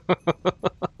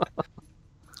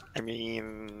 I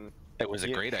mean, It was a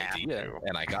you great have idea, to.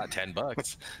 and I got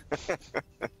 $10.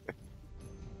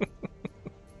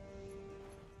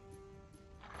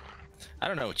 I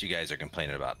don't know what you guys are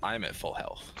complaining about. I'm at full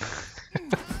health.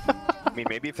 I mean,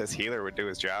 maybe if this healer would do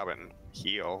his job and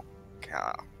heal.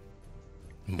 God,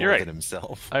 More You're right. than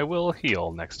himself. I will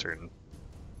heal next turn.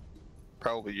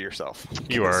 probably yourself.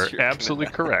 You are because you're gonna absolutely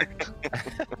die. correct.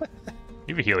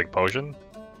 You have a healing potion.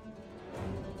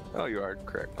 Oh, you are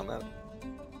correct on that.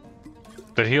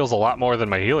 That heals a lot more than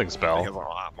my healing You spell. have a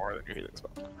lot more than your healing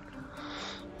spell.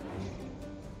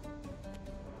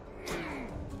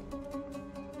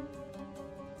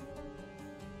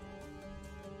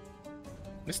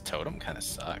 This totem kind of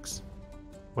sucks.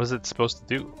 What is it supposed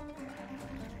to do?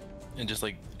 And just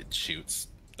like it shoots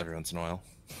every once in a while.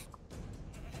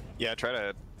 Yeah, try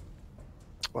to.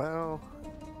 Well,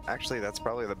 actually, that's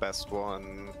probably the best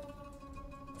one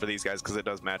for these guys because it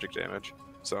does magic damage.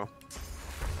 So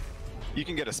you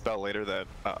can get a spell later that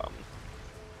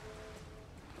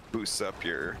boosts up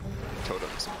your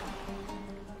totems.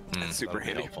 It's super That'll be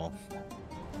handy. helpful.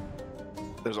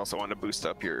 There's also one to boost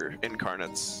up your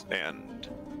incarnates, and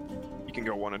you can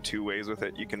go one of two ways with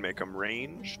it. You can make them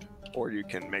ranged, or you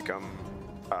can make them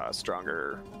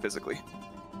stronger physically.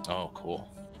 Oh, cool.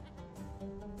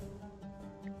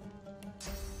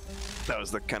 That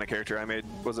was the kind of character I made,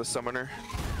 was a summoner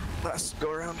last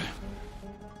go around.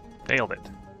 Nailed it.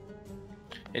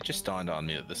 It just dawned on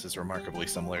me that this is remarkably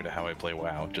similar to how I play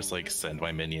WoW. Just like send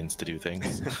my minions to do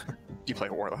things. You play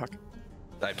Warlock?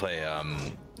 I play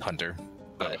Hunter,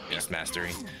 but Beast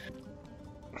Mastery.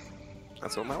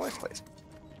 That's what my wife plays.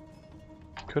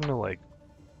 Couldn't have like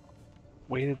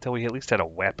waited till we at least had a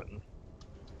weapon.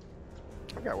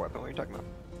 I've got a weapon, what are you talking about?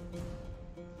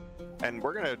 And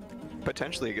we're gonna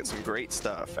potentially get some great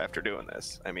stuff after doing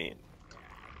this. I mean,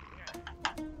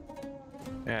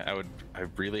 Yeah, I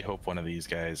really hope one of these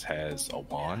guys has a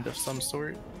wand of some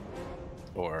sort.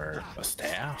 Or a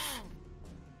staff.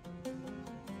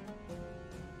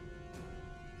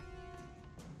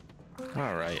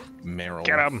 Alright, Meryl.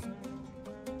 Get him!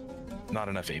 Not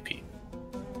enough AP.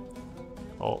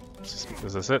 Oh, is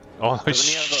this it? Oh, he's Doesn't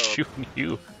he have a- shooting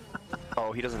you.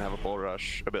 oh, he doesn't have a bull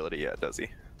rush ability yet, does he?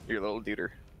 Your little duder.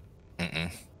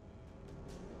 Mm-mm.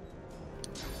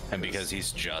 And because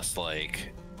he's just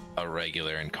like a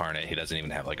regular incarnate, he doesn't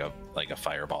even have like a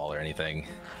fireball or anything.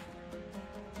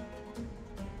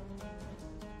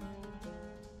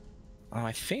 Oh,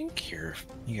 I think you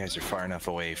guys are far enough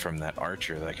away from that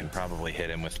archer that I can probably hit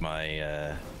him with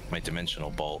my my dimensional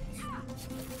bolt.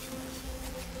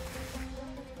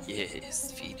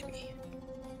 Yes, feed me.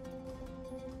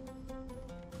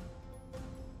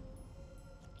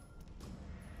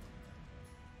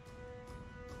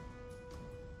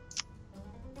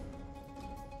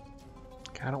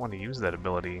 I don't want to use that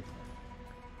ability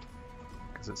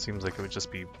because it seems like it would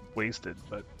just be wasted,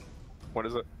 but What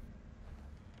is it?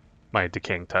 my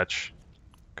decaying touch,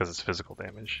 because it's physical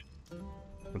damage,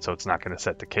 and so it's not going to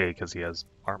set decay because he has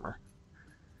armor.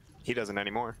 He doesn't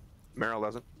anymore. Meryl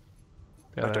doesn't.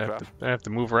 Yeah, I took it I have to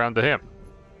move around to him.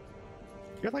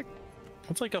 You're like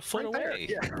It's like a foot right there. away.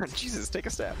 Yeah. Jesus, take a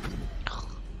step.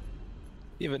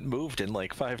 You haven't moved in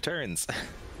like 5 turns.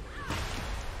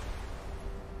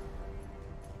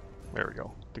 There we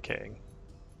go, decaying.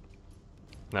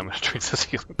 Now I'm going to drink this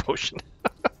healing potion.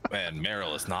 Man,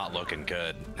 Meryl is not looking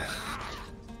good.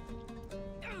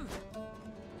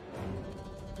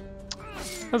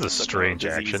 That's a strange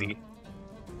action. Easy.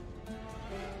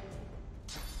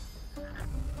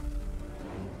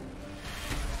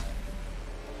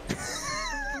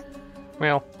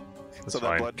 Well, that's So that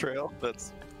fine. blood trail,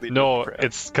 that's the No, crap.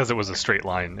 it's because it was a straight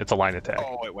line. It's a line attack.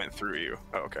 Oh, it went through you.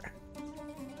 Oh, okay.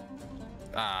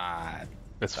 Ah,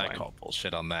 It's I fine. call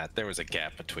bullshit on that. There was a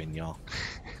gap between y'all.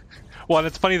 Well, and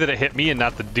it's funny that it hit me and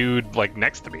not the dude like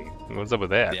next to me. What's up with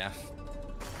that? Yeah.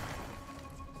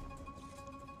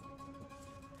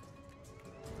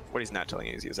 What he's not telling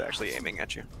you is he was actually aiming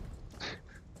at you.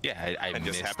 Yeah, I And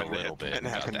just missed a happened to little hit, bit. and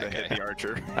got happened to that hit guy. the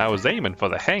archer. I was aiming for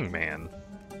the hangman.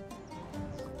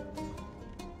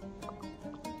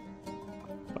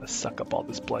 I'm gonna suck up all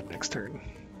this blood next turn.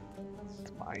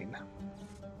 It's mine.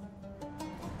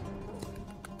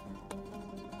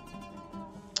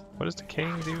 What does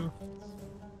decaying do?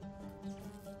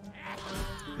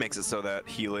 Makes it so that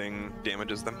healing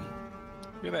damages them.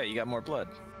 Look at that, you got more blood.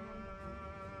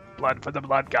 Blood for the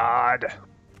blood god.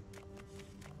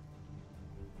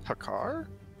 Hakar?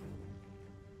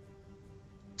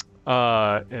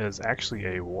 Is actually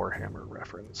a Warhammer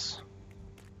reference.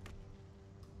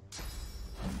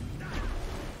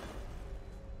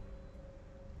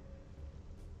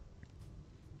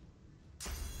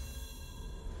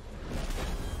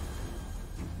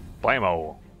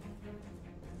 Blammo.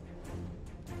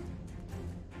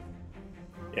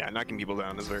 Yeah, knocking people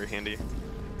down is very handy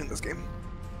in this game.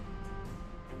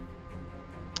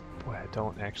 Boy, I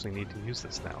don't actually need to use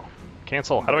this now.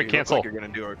 Cancel. How do I You look cancel? Like you're gonna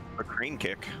do a crane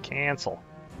kick, Cancel.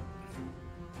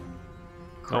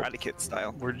 Karate Kid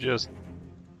style. We're just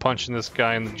punching this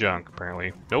guy in the junk,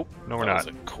 apparently. Nope, no we're That not.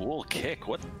 was a cool kick.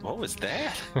 What was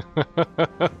that?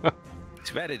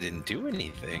 Too bad it didn't do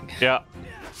anything. Yeah.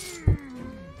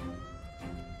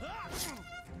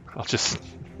 I'll just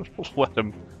let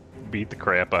him beat the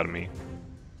crap out of me.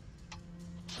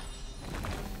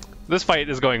 This fight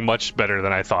is going much better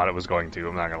than I thought it was going to,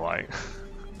 I'm not gonna lie.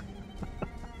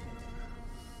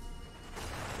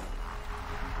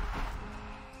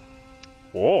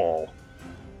 Whoa.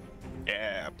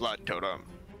 Yeah, blood totem.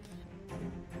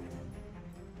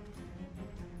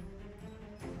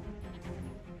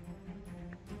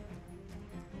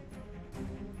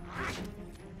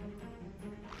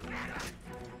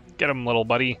 Get him, little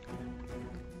buddy.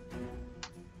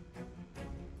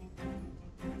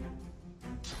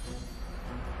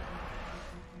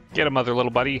 Get him, other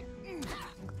little buddy.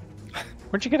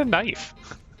 Where'd you get a knife?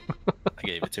 I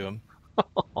gave it to him.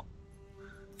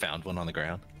 Found one on the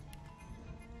ground.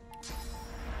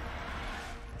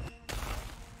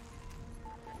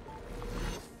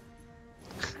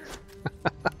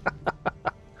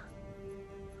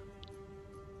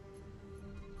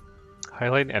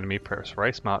 Highlight an enemy, press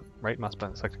right mouse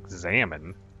button, select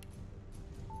examine.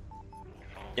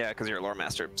 Yeah, because you're a lore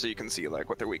master, so you can see like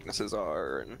what their weaknesses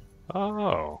are and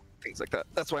Oh. things like that.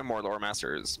 That's why more lore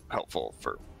master is helpful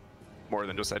for more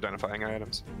than just identifying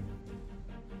items.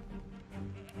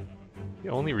 The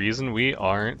only reason we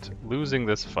aren't losing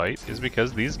this fight is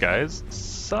because these guys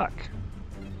suck.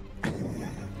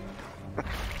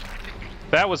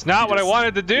 That was not what I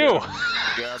wanted to do!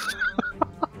 Yeah.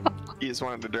 You just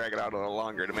wanted to drag it out a little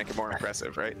longer to make it more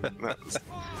impressive, right? That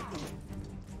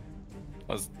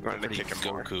was wanted to pretty kick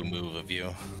him more. Goku move of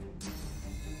you.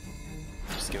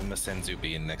 Just give him a Senzu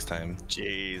bean next time.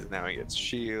 Jeez, now he gets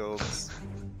shields.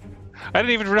 I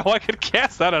didn't even know I could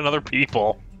cast that on other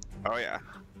people. Oh yeah.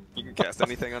 You can cast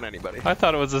anything on anybody. I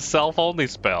thought it was a self-only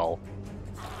spell.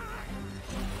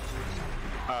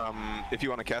 If you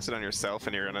want to cast it on yourself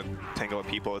and you're in a tangle of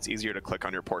people, it's easier to click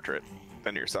on your portrait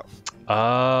than yourself.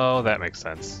 Oh, that makes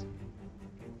sense.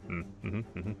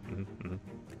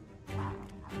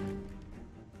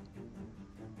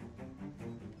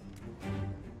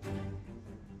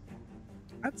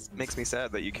 That makes me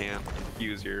sad that you can't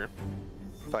use your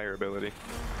fire ability.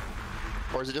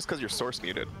 Or is it just because you're source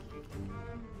muted?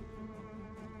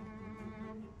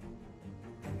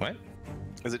 What?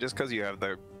 Is it just because you have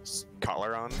the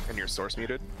collar on and you're source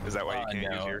muted? Is that why you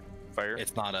can't use your fire?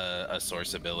 It's not a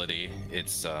source ability.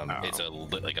 It's it's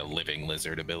like a living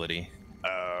lizard ability.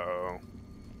 Oh.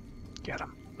 Get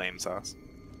him. Lame sauce.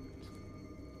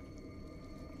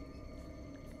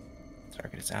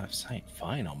 Target is out of sight.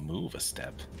 Fine, I'll move a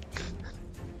step.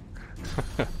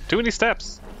 Too many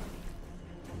steps.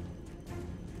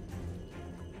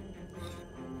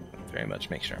 Very much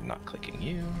make sure I'm not clicking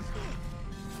you.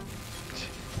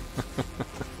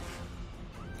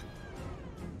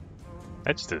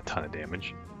 That just did a ton of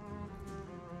damage.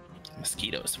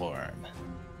 Mosquito swarm.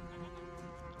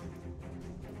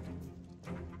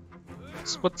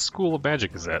 What school of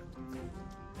magic is that?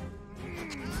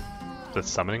 That's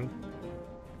summoning?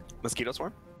 Mosquito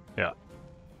swarm? Yeah.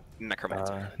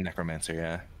 Necromancer. Necromancer,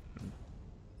 yeah.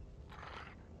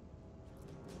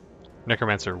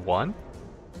 Necromancer 1?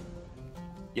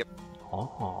 Yep.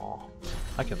 Oh,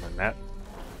 I can learn that.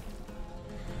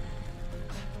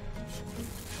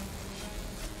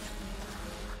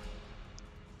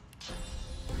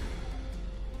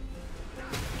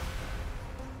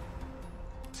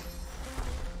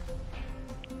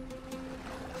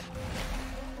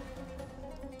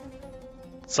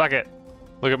 Suck it!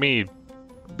 Look at me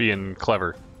being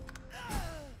clever.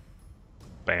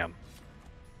 Bam.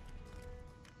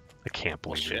 I can't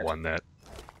believe we won that.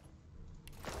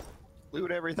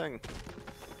 Loot everything.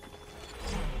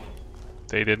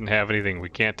 They didn't have anything. We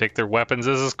can't take their weapons.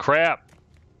 This is crap.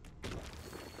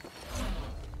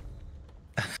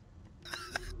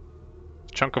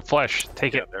 Chunk of flesh.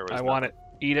 Take it. I want it.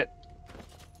 Eat it.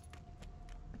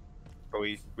 But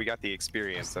we got the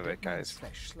experience of it, guys.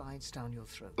 Flesh slides down your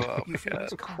throat. Oh You my feel god.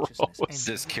 its consciousness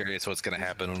Just curious what's gonna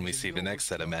happen when we see the next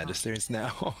set of Magisters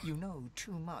now. You know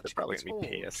too much. They're probably It's gonna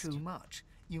be all pissed. Too much.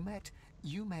 You met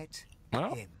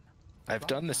Well, him. I've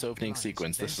done this opening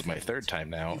sequence. This is my third time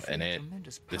now, and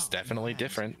it's definitely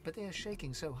different. But they're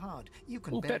shaking so hard you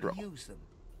can Ooh, barely bedroll. use them.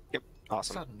 Yep,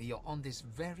 awesome. Suddenly you're on this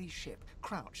very ship,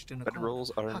 crouched in a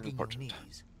Bedrolls corner, are hugging important. your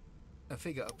knees. A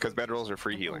figure Because bedrolls are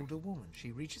free an healing. older woman.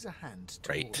 She reaches a hand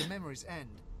Right. toward the memory's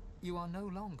end. You are no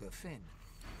longer Finn.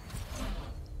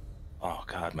 Oh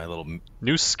god, my little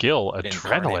New skill,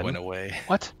 incarnate adrenaline. went away.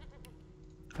 What?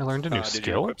 I learned a new Did you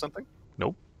skill? equip something?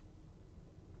 Nope.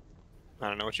 I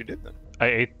don't know what you did then. I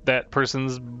ate that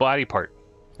person's body part,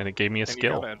 and it gave me a And you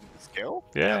skill. got a skill?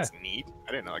 Yeah. That's neat.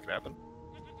 I didn't know that could happen.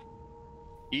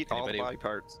 Eat all the body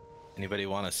parts. Anybody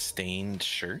want a stained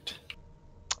shirt?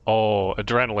 Oh,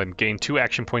 adrenaline. Gain 2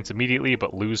 action points immediately,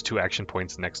 but lose 2 action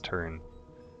points next turn.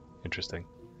 Interesting.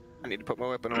 I need to put my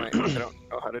weapon away. I don't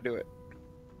know how to do it.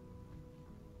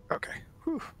 Okay.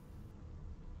 Whew.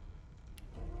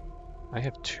 I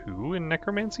have 2 in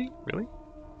necromancy? Really?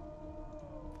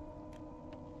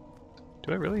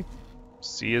 Do I really?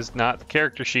 C is not the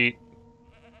character sheet.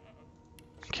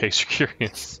 In case you're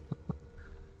curious.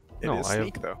 It is sneak, I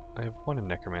have, though. I have 1 in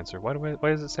necromancer.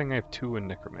 Why is it saying I have 2 in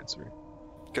necromancer?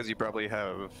 Because you probably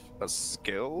have a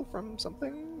skill from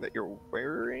something that you're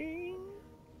wearing?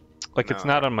 Like, it's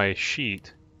No. not on my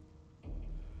sheet.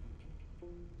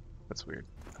 That's weird.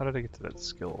 How did I get to that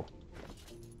skill?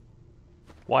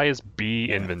 Why is B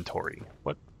inventory?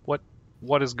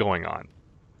 What is going on?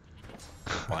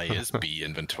 Y is B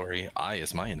inventory. I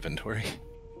is my inventory.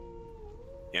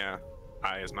 Yeah.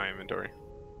 I is my inventory.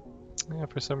 Yeah,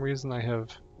 for some reason I have...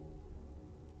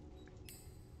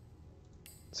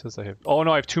 It says I have... Oh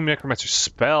no, I have 2 necromancer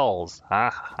spells!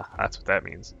 Ah, that's what that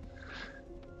means.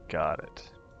 Got it.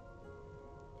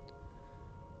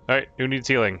 Alright, who needs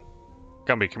healing?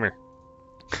 Gumby, come here.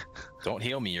 Don't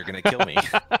heal me, you're gonna kill me.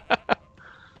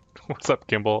 What's up,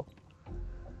 Kimball?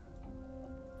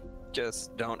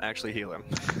 Just don't actually heal him.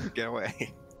 Get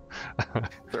away.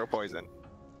 Throw poison.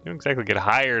 You don't exactly get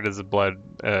hired as the blood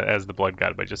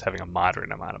god by just having a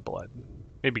moderate amount of blood.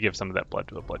 Maybe give some of that blood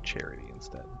to a blood charity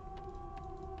instead.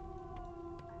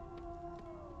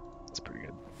 That's pretty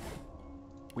good.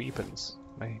 Weepons.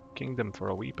 My kingdom for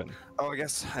a weepon. Oh,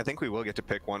 I think we will get to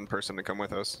pick one person to come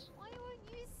with us.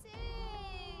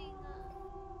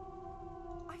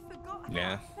 I forgot.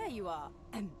 Yeah. There you are.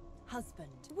 Husband,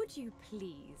 would you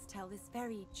please tell this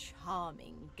very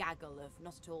charming gaggle of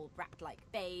not at all brat-like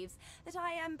babes that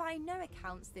I am by no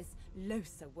accounts this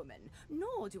Losa woman,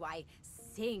 nor do I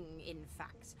sing, in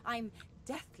fact. I'm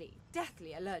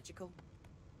deathly allergical.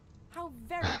 How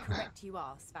very correct you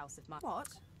are, spouse of mine. What?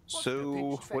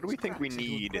 So, what do we think we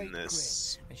need in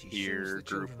this here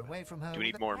group? Do we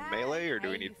need more melee or do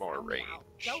we need more range?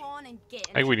 Go on and get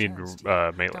I think we need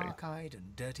melee. Dark-eyed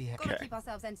and dirty hair. Gotta keep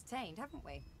ourselves entertained, haven't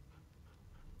we?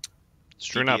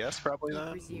 Sure enough. DPS probably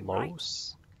not.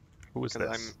 Los? Who was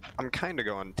this? I'm kind of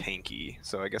going tanky,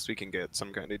 so I guess we can get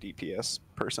some kind of DPS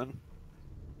person.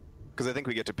 Because I think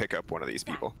we get to pick up one of these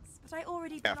people But I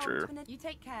already after you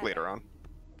take care. later on.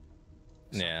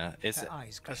 Yeah, is it?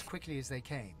 Eyes as quickly as they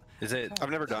came. Is it?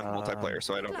 I've never done multiplayer,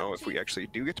 so I don't know if we actually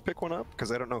do get to pick one up,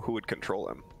 because I don't know who would control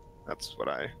him. That's what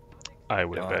I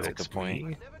would Oh, bet that's a it's good point.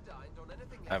 me.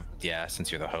 Yeah,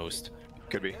 since you're the host.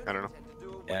 could be. I don't know.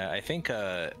 Yeah, I think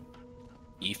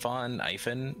Ifan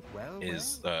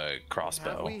is a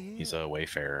crossbow. He's a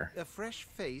wayfarer. A fresh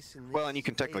face in Well, and you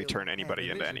can technically turn anybody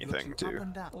into anything too.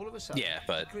 Yeah,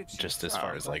 but just as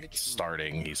far as like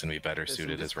starting, he's gonna be better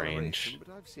suited as range.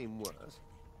 But I've seen worse.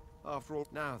 After all,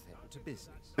 now then, to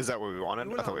business. Is that what we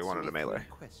wanted? I thought we wanted a melee.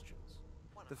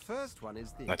 The first one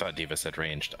is this. I thought Diva said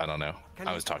ranged. I don't know.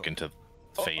 I was talking to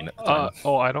Fane at the Oh,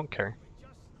 time. I don't care.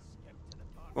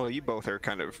 Well, you both are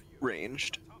kind of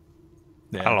ranged.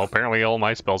 I don't know. Apparently, all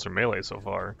my spells are melee so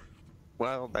far.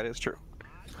 Well, that is true.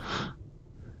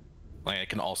 Like I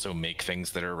can also make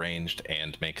things that are ranged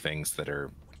and make things that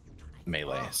are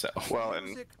melee. So well,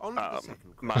 and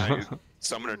my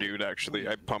summoner dude actually,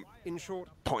 I pumped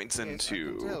points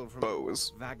into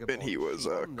bows, and he was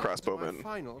a crossbowman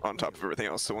on top of everything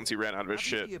else. So once he ran out of his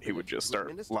shit, he would just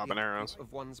start lobbing arrows.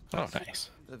 Oh,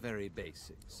 nice. The very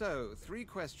basic. So, 3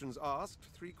 questions asked,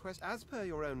 3 questions. As per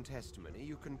your own testimony,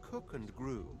 you can cook and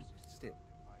groom. Still,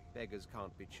 beggars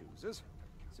can't be choosers.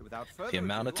 So without further The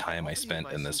amount of ado, time I offer you spent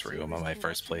my in this room on my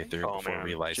first playthrough Oh, before man,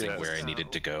 realizing just- where I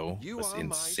needed to go was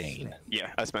insane.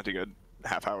 Yeah, I spent a good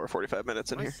half hour, 45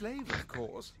 minutes in My here. slave, of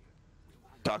course.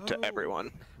 Talk to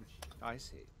everyone. I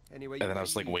see. Anyway, And then I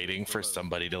was like waiting for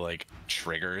somebody to like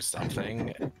trigger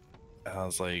something. And I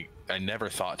was like, I never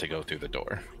thought to go through the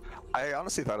door. I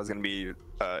honestly thought it was gonna be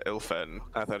Ilfen.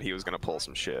 I thought he was gonna pull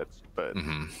some shit, but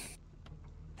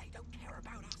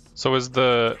So is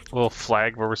the little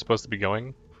flag where we're supposed to be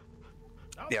going?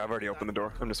 yeah, I've already opened the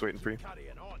door. I'm just waiting for you.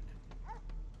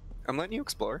 I'm letting you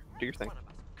explore. Do your thing.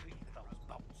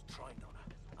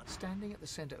 Standing at the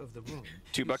center of the room,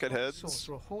 2 bucket heads.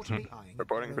 sorcerer haughtily eyeing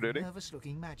Reporting for duty.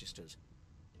 nervous-looking magisters.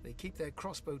 They keep their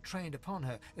crossbow trained upon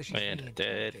her as she's And being a dead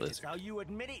interrogated. lizard. So you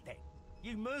admit it then?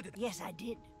 You murdered her? Yes, I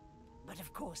did. But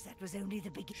of course, that was only the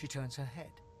beginning. She turns her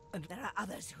head. And there are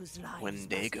others whose lives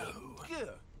Wendigo. must end.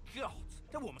 Good God.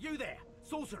 The woman. You there,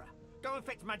 sorcerer. Go and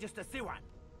fetch Magister Siwan.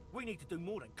 We need to do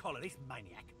more than collar this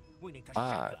maniac. We need to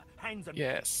Ah, shackle her, hands and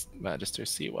yes, Magister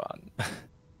Siwan.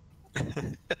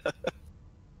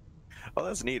 Oh,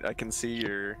 that's neat. I can see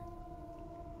you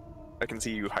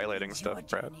highlighting stuff,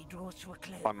 Brad, Draws to a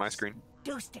close. on my screen.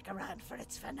 Do stick around for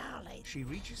its finale. She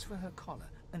reaches for her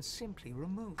collar and simply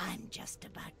removes it. I'm just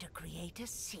about to create a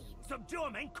scene. subdue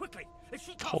her, men, quickly. If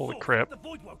she can't Holy fall, crap. the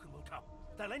Voidwoken will come.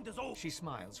 They'll end us all. She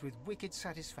smiles with wicked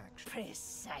satisfaction.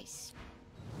 Precise.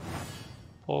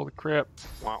 Holy crap.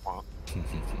 Wah, wah.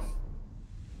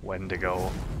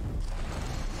 Wendigo.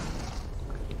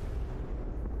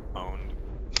 Owned.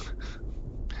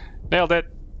 Nailed it.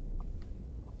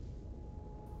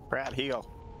 Brad, heal.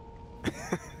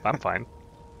 I'm fine.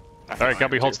 Alright,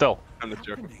 Gumby, hold still. I'm just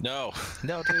joking. No,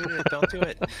 no, dude, don't do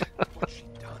it. What's she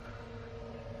done?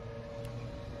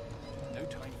 No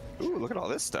time. Ooh, look at all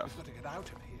this stuff. We've got to get out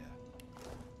of here.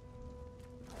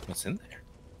 What's in there?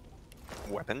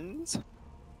 Weapons.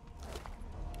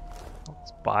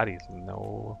 It's bodies,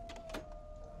 no.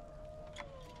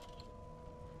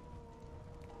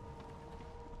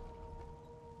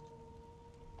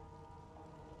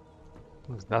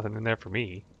 There's nothing in there for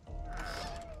me.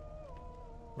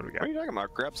 What do we What got? are you talking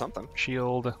about? Grab something.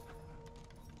 Shield.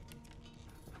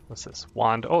 What's this?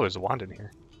 Wand. Oh, there's a wand in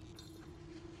here.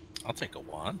 I'll take a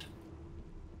wand.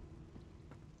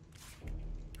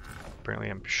 Apparently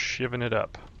I'm shivving it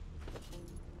up.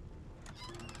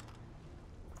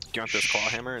 Do you want this claw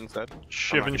hammer instead?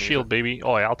 Shiv and shield, baby.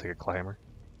 Oh, yeah, I'll take a claw hammer.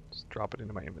 Just drop it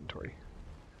into my inventory.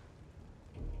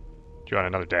 Do you want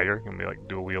another dagger? You want me like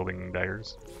dual wielding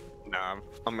daggers? Nah,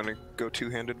 I'm gonna go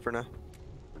two-handed for now.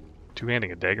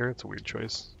 Two-handing a dagger? It's a weird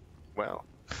choice. Well,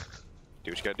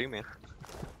 do what you gotta do, man.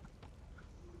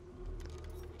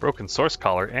 Broken source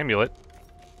collar, amulet.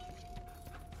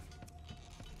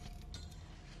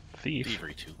 Thief.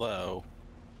 Thievery too low.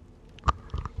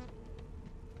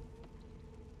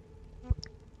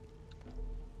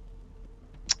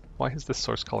 Why is this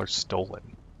source collar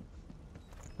stolen?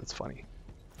 That's funny.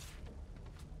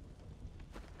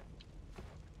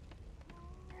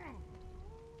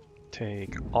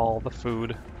 Take all the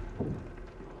food.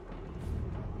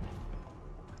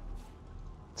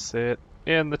 Sit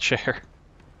in the chair.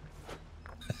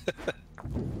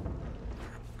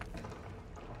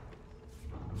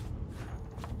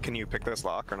 Can you pick this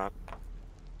lock or not?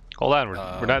 Hold on,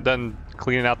 we're not done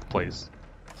cleaning out the place.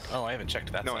 Oh, I haven't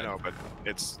checked that No, side. I know, but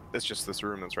it's just this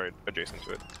room that's right adjacent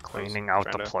to it. Cleaning out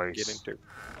the Trying to place. Get into.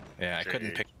 Yeah, I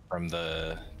couldn't pick from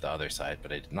the other side,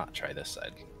 but I did not try this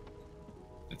side.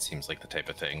 It seems like the type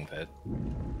of thing that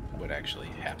would actually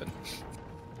happen.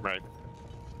 Right.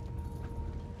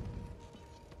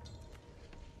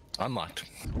 Unlocked.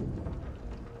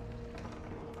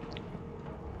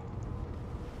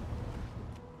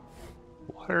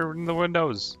 Water in the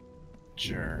windows.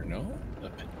 Journal, a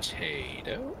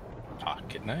potato,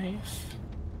 pocket knife,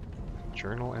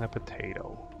 Journal and a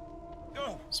potato.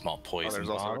 small poison there's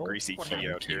also bottle. a greasy What key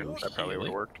happened out here. to That probably would have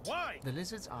healing? worked. Why? The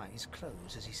lizard's eyes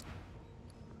close as he...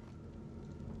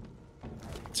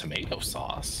 Tomato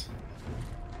sauce.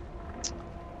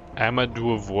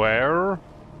 Amadouvoir?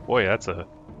 Boy, that's a...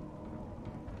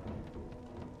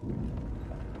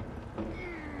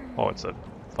 Oh, it's a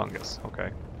fungus. Okay.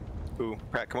 Ooh,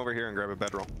 Pratt, come over here and grab a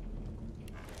bedroll.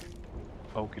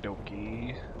 Okie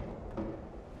dokie.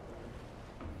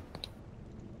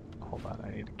 Hold on,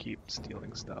 I need to keep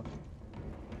stealing stuff.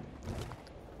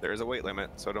 There is a weight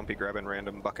limit, so don't be grabbing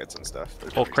random buckets and stuff.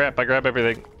 There's Oh crap, I grab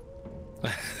everything.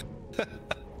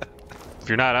 If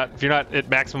you're not at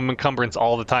maximum encumbrance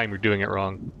all the time, you're doing it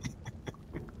wrong.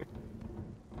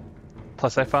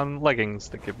 Plus I found leggings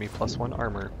that give me +1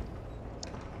 armor.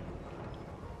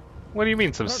 What do you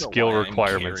mean some I don't know skill why I'm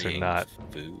requirements are carrying not?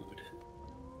 food.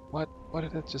 What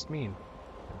did that just mean?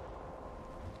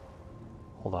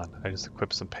 Hold on, I just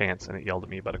equipped some pants and it yelled at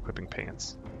me about equipping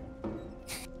pants.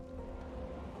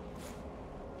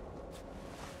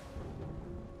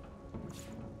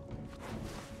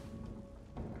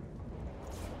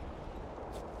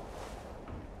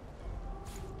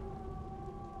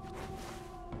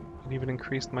 It even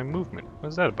increased my movement. What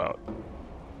is that about?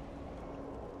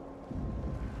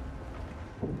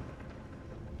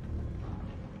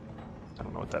 I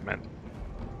don't know what that meant.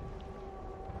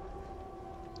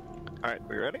 Alright,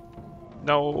 we ready?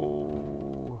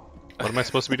 No. What am I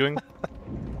supposed to be doing?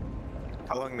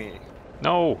 Following me.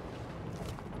 No.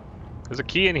 There's a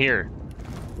key in here.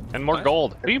 And more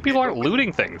gold. How do you people aren't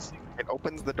looting things? It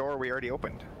opens the door we already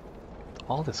opened.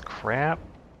 All this crap.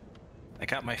 I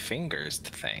got my fingers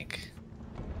to thank.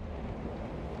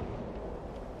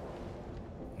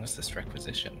 What's this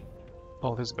requisition?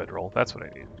 Oh, there's a bedroll. That's what I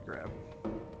needed to grab.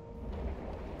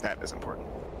 That is important.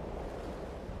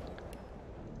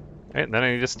 And then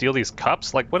I need to steal these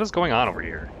cups? Like, what is going on over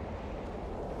here?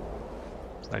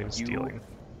 It's not even You stealing.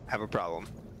 have a problem.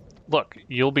 Look,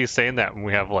 you'll be saying that when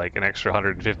we have like an extra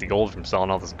 150 gold from selling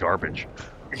all this garbage.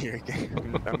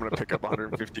 I'm gonna pick up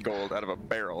 150 gold out of a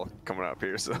barrel coming up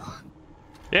here, so...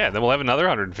 Yeah, then we'll have another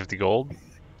 150 gold.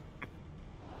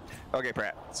 Okay,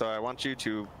 Pratt, so I want you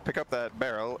to pick up that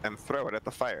barrel and throw it at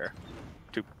the fire.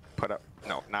 To put up...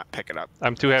 No, not pick it up.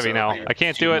 I'm too heavy So now. you- I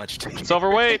can't do it. It's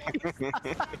overweight.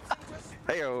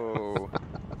 Heyo!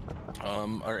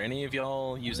 Are any of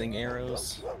y'all using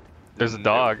arrows? There's a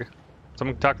dog.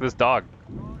 Someone talk to this dog.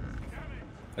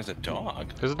 There's a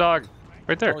dog. There's a dog.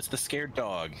 Right there. Oh, it's the scared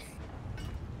dog.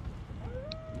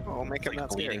 Oh, make him Like not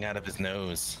bleeding scared. out of his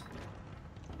nose.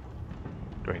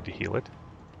 Do I need to heal it?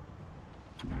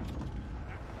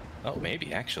 Oh,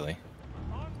 maybe actually.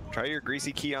 Try your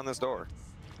greasy key on this door.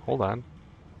 Hold on.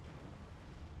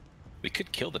 We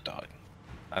could kill the dog.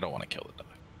 I don't want to kill the dog.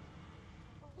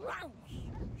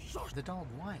 The dog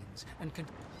whines and can.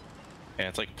 And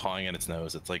it's like pawing at its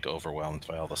nose. It's like overwhelmed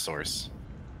by all the source.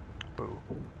 Boo.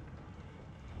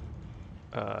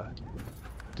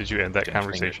 Did you end that Didn't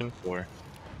conversation? finger it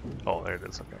Oh, there it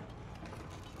is. Okay.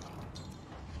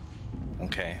 before.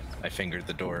 Okay, I fingered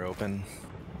the door open.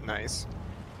 Nice.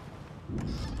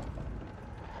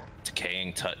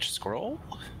 Decaying touch scroll.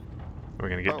 We're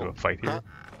gonna get into a fight here. Huh?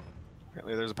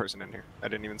 Apparently there's a person in here. I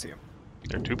didn't even see him.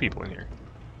 There are two people in here.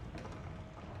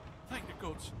 Thank the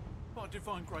gods. By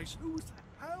divine grace, who was that?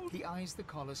 How? He eyes the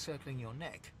collar circling your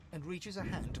neck and reaches a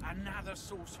hand. Another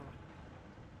sorcerer.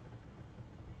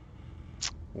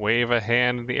 Wave a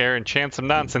hand in the air and chant some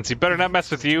nonsense. He better not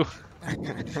mess with you.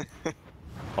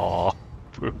 Aw.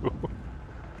 Boo.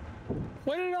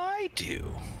 What did I do?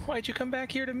 Why'd you come back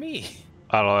here to me?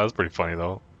 I don't know. That was pretty funny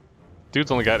though.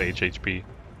 Dude's only got 8 HP.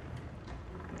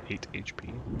 8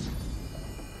 HP.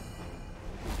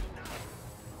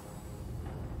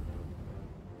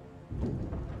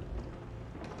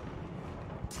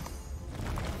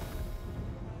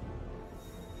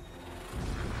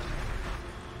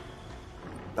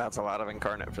 That's a lot of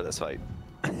incarnate for this fight.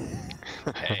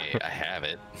 Hey, I have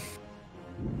it.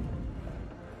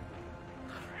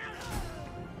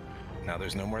 Now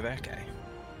there's no more that guy.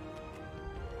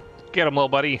 Get him, little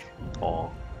buddy. Aw.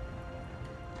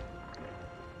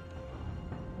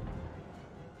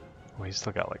 Oh, he's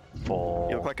still got like full.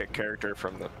 You look like a character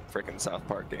from the frickin' South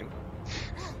Park game.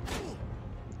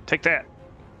 Take that.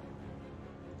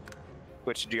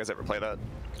 Which, did you guys ever play that?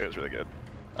 It was really good.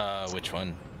 Which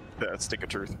one? The Stick of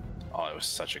Truth. Oh, it was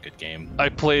such a good game. I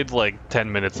played like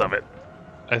 10 minutes of it.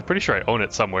 I'm pretty sure I own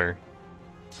it somewhere.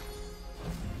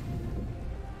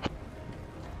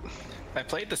 I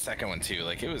played the second one too.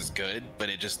 Like, it was good, but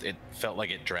it felt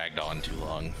like it dragged on too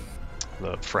long.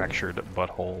 The fractured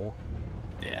butthole.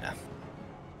 Yeah.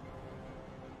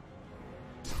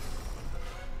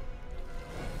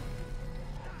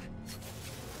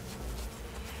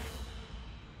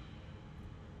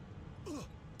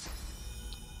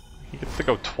 He gets to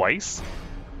go twice?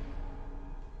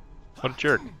 What a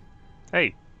jerk.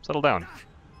 Hey, settle down.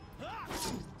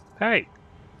 Hey!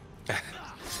 What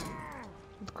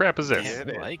the crap is this?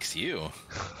 He likes you.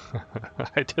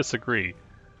 I disagree.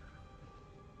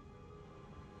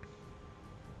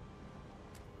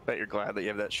 Bet you're glad that you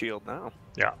have that shield now.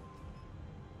 Yeah.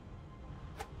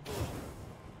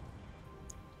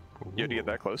 You had to get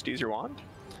that close to use your wand?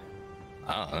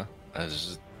 I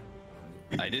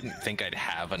didn't think I'd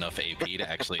have enough AP to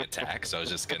actually attack, so I was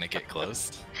just gonna get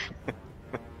close.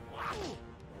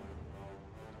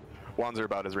 Wands are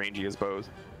about as rangy as bows.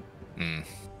 Hmm.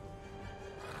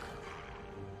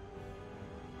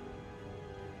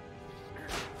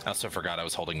 I also forgot I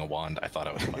was holding a wand. I thought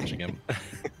I was punching him.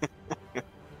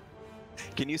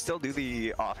 Can you still do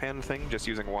the offhand thing just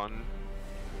using one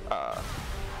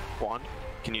wand?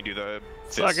 Can you do the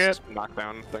Suck fist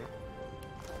knockdown thing?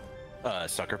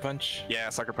 Sucker punch? Yeah,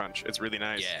 sucker punch. It's really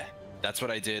nice. Yeah, that's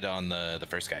what I did on the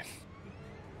first guy.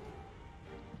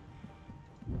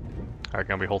 Alright,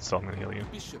 gonna be hold still, I'm gonna heal you.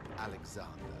 Bishop Alexander.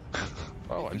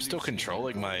 Oh, I'm still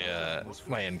controlling my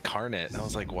my incarnate. I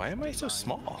was like, why am I so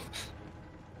small?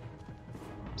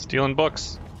 Stealing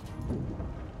books.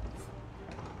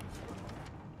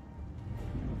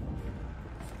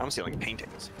 I'm stealing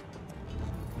paintings.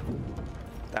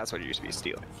 That's what you used to be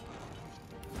stealing.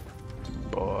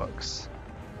 Books.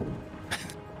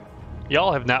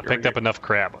 Y'all have not You're picked up enough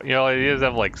crap. You know, you guys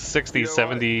have like 60, You know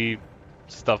 70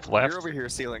 stuff left. You're over here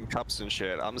stealing cups and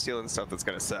shit. I'm stealing stuff that's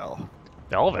gonna sell.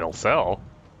 All of it'll sell.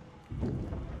 If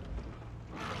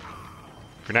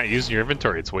you're not using your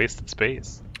inventory, it's wasted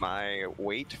space. my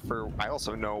weight for. I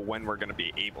also know when we're gonna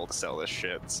be able to sell this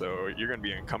shit, so you're gonna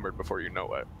be encumbered before you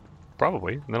know it.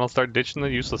 Probably. And then I'll start ditching the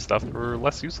useless stuff for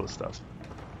less useless stuff.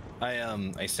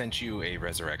 I sent you a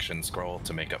resurrection scroll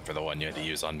to make up for the one you had to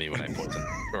use on me when I poisoned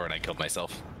or when I killed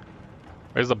myself.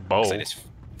 There's a bow. 'Cause I just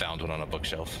found one on a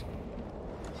bookshelf.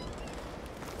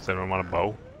 Does anyone want a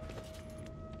bow?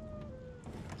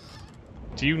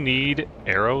 Do you need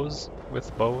arrows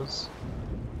with bows?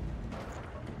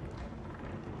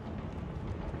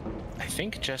 I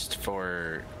think just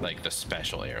for like the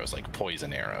special arrows, like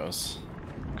poison arrows.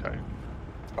 Okay.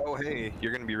 Oh hey,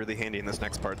 you're gonna be really handy in this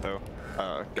next part though,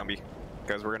 Gumby,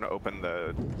 because we're gonna open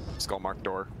the skull mark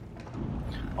door.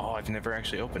 Oh, I've never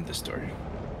actually opened this door.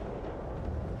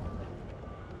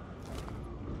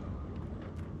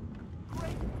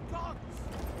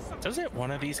 Doesn't one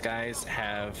of these guys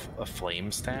have a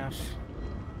flame staff?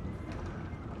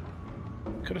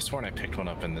 Could have sworn I picked one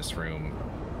up in this room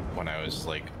when I was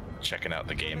like checking out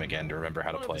the game again to remember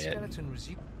how to play it.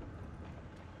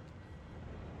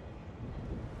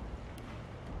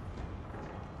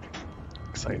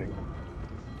 Exciting.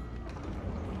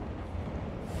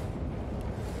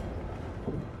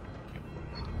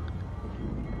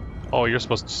 Oh, you're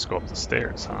supposed to just go up the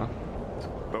stairs, huh?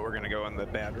 But we're gonna go in the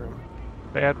bad room.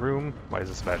 Bad room? Why is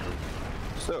this a bad room?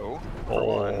 So,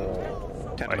 Oh,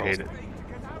 I hate it.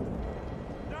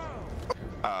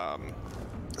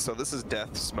 So this is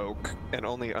death smoke, and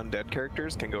only undead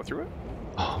characters can go through it.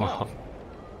 Oh.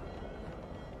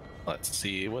 Let's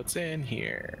see what's in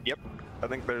here. Yep, I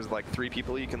think there's like 3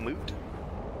 people you can loot.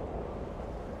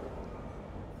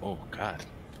 Oh god.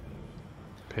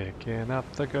 Picking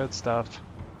up the good stuff.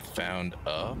 Found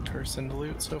a person to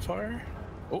loot so far.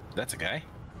 Oh, that's a guy.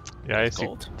 Yeah,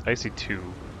 Gold. I see 2.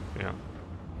 Yeah.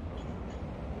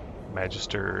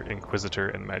 Magister, Inquisitor,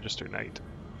 and Magister Knight.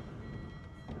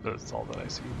 That's all that I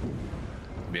see.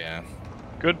 Yeah.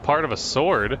 Good part of a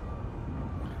sword.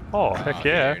 Oh, heck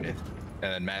yeah. There it is.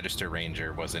 And then Magister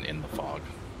Ranger wasn't in the fog.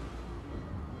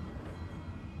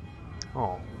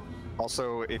 Oh.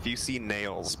 Also, if you see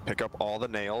nails, pick up all the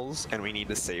nails, and we need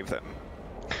to save them.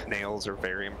 Nails are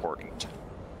very important.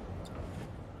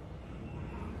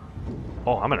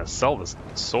 Oh, I'm gonna sell this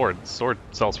sword. The sword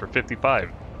sells for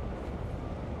 55.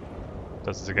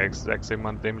 Does the exact same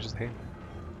amount of damage as the hand.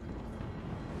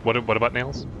 What about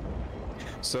nails?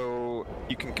 So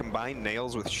you can combine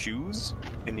nails with shoes,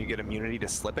 and you get immunity to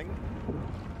slipping.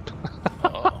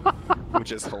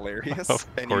 Which is hilarious. Of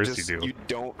and course you do. You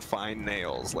don't find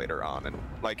nails later on, and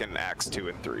like in Acts 2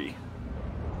 and 3.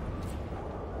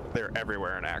 They're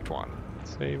everywhere in Act 1.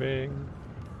 Saving.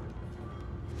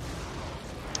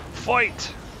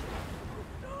 Fight!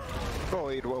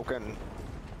 Void woken.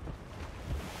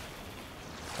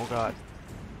 Oh god.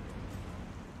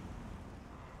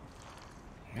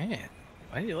 Man,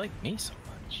 why do you like me so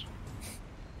much?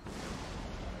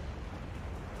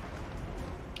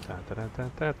 Da, da, da,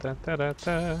 da, da, da, da,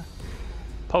 da.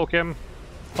 Poke him.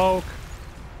 Poke.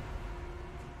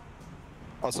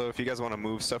 Also, if you guys want to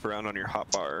move stuff around on your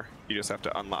hotbar, you just have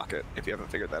to unlock it if you haven't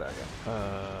figured that out yet.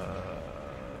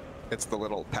 It's the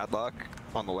little padlock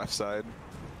on the left side.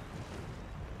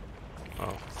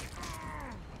 Oh.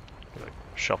 Like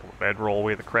shuffle the bed, roll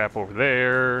away the crap over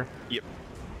there. Yep.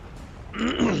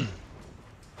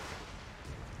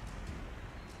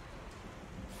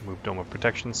 Move Dome of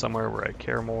Protection somewhere where I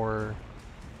care more.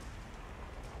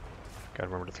 Gotta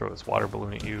remember to throw this water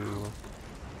balloon at you.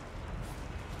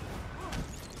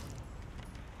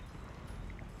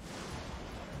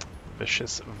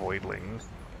 Vicious Voidling.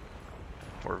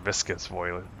 Or Viscous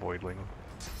Voidling.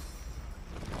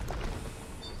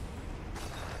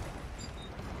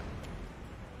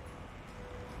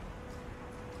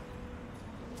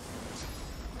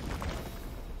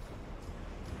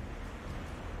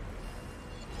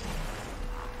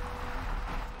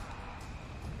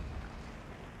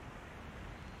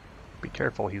 Be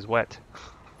careful, he's wet.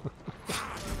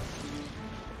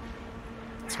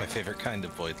 It's my favorite kind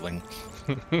of voidling.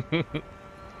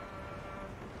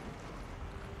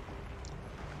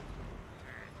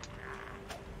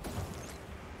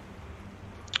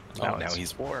 Now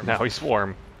he's warm. Now he's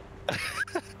warm.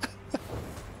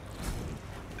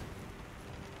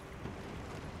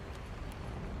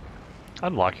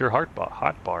 Unlock your hot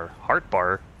bar. Hurt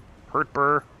burr.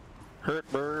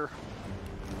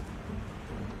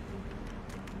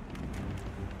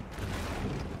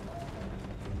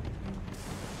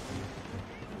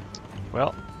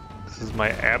 Well, this is my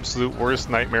absolute worst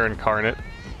nightmare incarnate.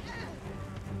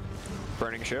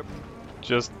 Burning ship?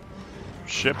 Just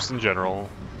ships in general.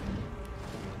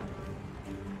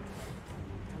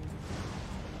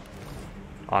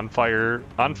 On fire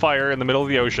in the middle of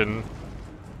the ocean.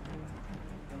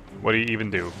 What do you even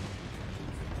do?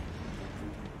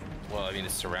 Well, I mean,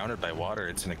 it's surrounded by water.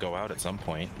 It's going to go out at some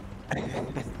point.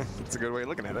 That's a good way of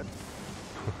looking at it.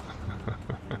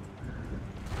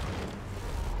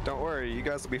 Don't worry, you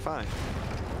guys will be fine.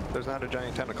 There's not a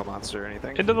giant tentacle monster or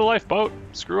anything. Into the lifeboat.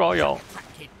 Screw all y'all.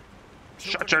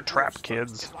 Shut your trap,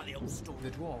 kids. The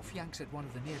dwarf yanks at one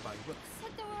of the nearby ropes.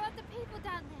 Said there were other people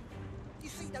down there. You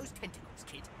see those tentacles,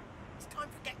 kid? It's time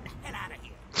for getting the hell out of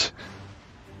here.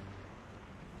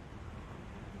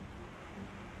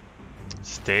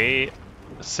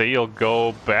 Say you'll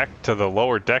go back to the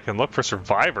lower deck and look for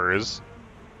survivors.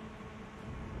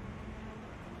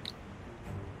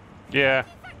 Yeah.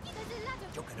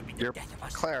 You're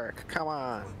cleric, come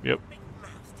on. Yep.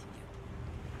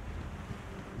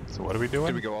 So what are we doing?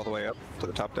 Did we go all the way up to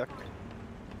the top deck?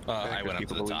 I went up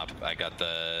to the top. I got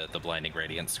the blinding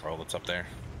radiant scroll that's up there.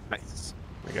 Nice.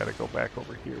 We gotta go back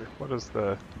over here. What is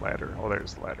the ladder? Oh,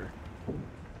 there's the ladder.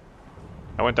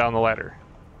 I went down the ladder.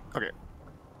 Okay.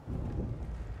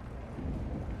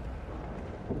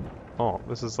 Oh,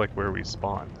 this is like where we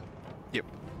spawned. Yep.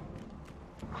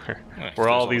 Where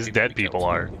all these dead people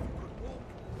are.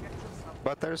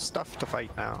 But there's stuff to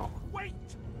fight now.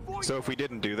 So if we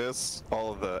didn't do this,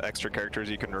 all of the extra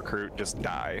characters you can recruit just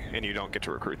die, and you don't get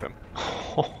to recruit them.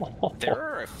 There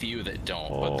are a few that don't,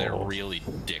 but they're really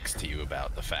dicks to you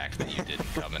about the fact that you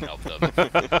didn't come and help them.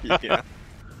 Yeah.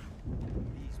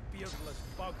 These beardless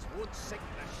bugs won't sink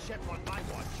the ship on my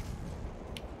watch.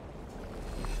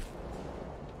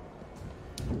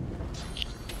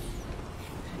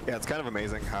 Yeah, it's kind of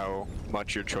amazing how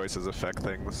much your choices affect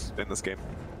things in this game.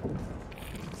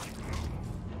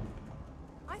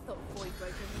 I thought void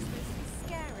broken was supposed to be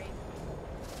scary.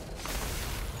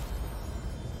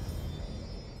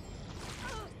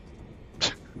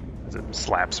 As it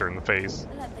slaps her in the face.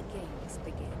 Let the games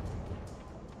begin.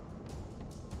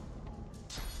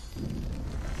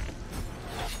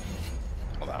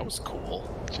 Well, that was cool.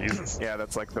 Jesus. Yeah,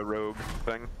 that's like the rogue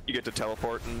thing. You get to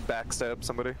teleport and backstab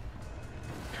somebody.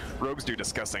 Rogues do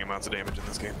disgusting amounts of damage in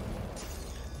this game.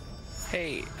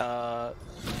 Hey,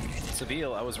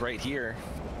 Seville, I was right here.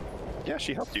 Yeah,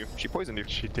 she helped you. She poisoned you.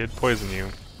 She did poison you.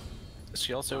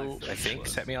 She also, I think,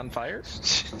 set me on fire?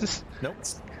 Nope.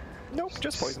 Nope,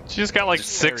 just poison. She just got like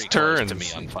Just 6 very close turns. to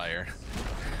me on fire.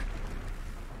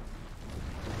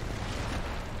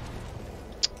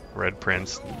 Red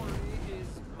Prince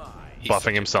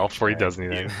buffing himself before he does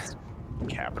anything.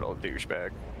 Capital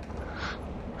douchebag.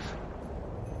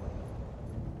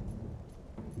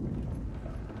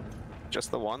 Just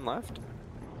the one left?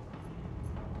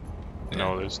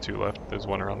 No, there's 2 left. There's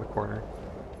one around the corner.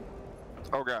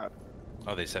 Oh god.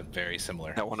 Oh, they said very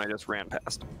similar. That one I just ran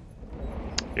past.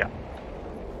 Yeah.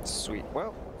 Sweet.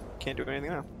 Well, can't do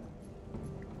anything now.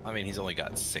 I mean, he's only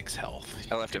got 6 health.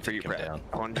 I left it for you, Take him Brad. down.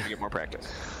 I wanted you to get more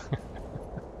practice.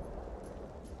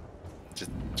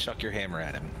 Just chuck your hammer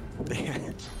at him.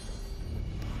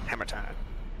 Hammer time.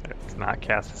 It's not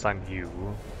cast, it's on you.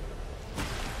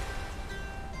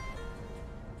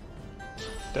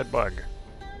 Dead bug.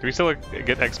 Do we still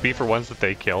get XP for ones that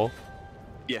they kill?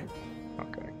 Yeah.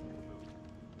 Okay.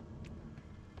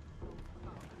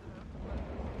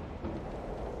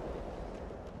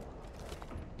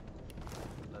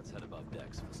 Let's head above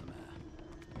decks for some air.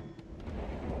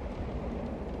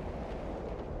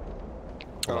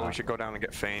 Oh, we should go down and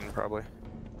get Fane, probably.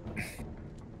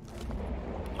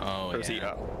 Oh, Or is he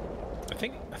yeah. up?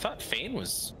 I thought Fane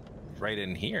was right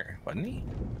in here, wasn't he?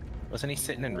 Wasn't he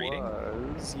sitting and reading?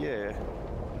 Yeah.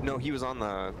 No, he was on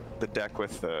the deck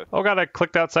with the Oh god, I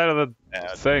clicked outside of the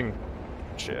thing.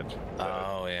 shit.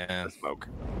 Oh, yeah. The smoke.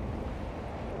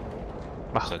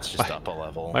 So it's just up a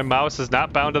level. My mouse is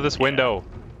not bound to this window.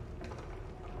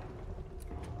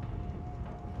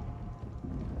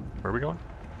 Where are we going?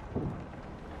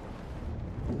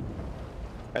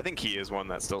 I think he is one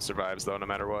that still survives, though, no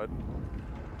matter what.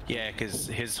 Yeah, because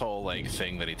his whole like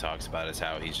thing that he talks about is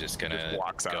how he's just gonna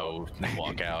walks go and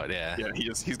walk out. Yeah. Yeah,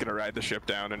 he's gonna ride the ship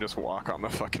down and just walk on the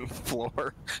fucking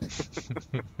floor.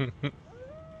 You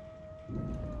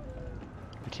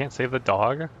can't save the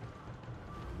dog?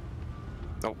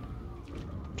 Nope.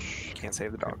 Can't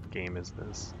save the dog. What game is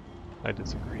this? I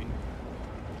disagree.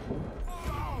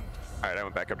 Alright, I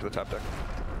went back up to the top deck.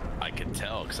 I could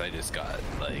tell because I just got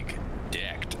like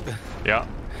decked. Yeah.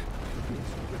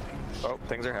 Oh,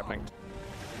 things are happening.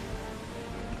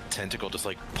 Tentacle just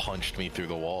like punched me through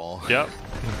the wall. Yep.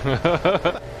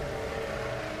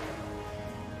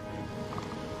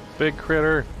 Big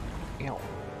critter. Ew.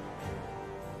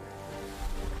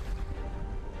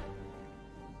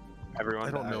 Everyone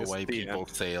I don't know dies. why The people end.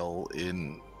 sail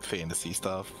in fantasy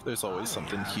stuff. There's always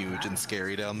something huge and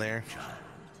scary down there.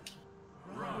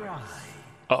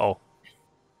 Uh-oh.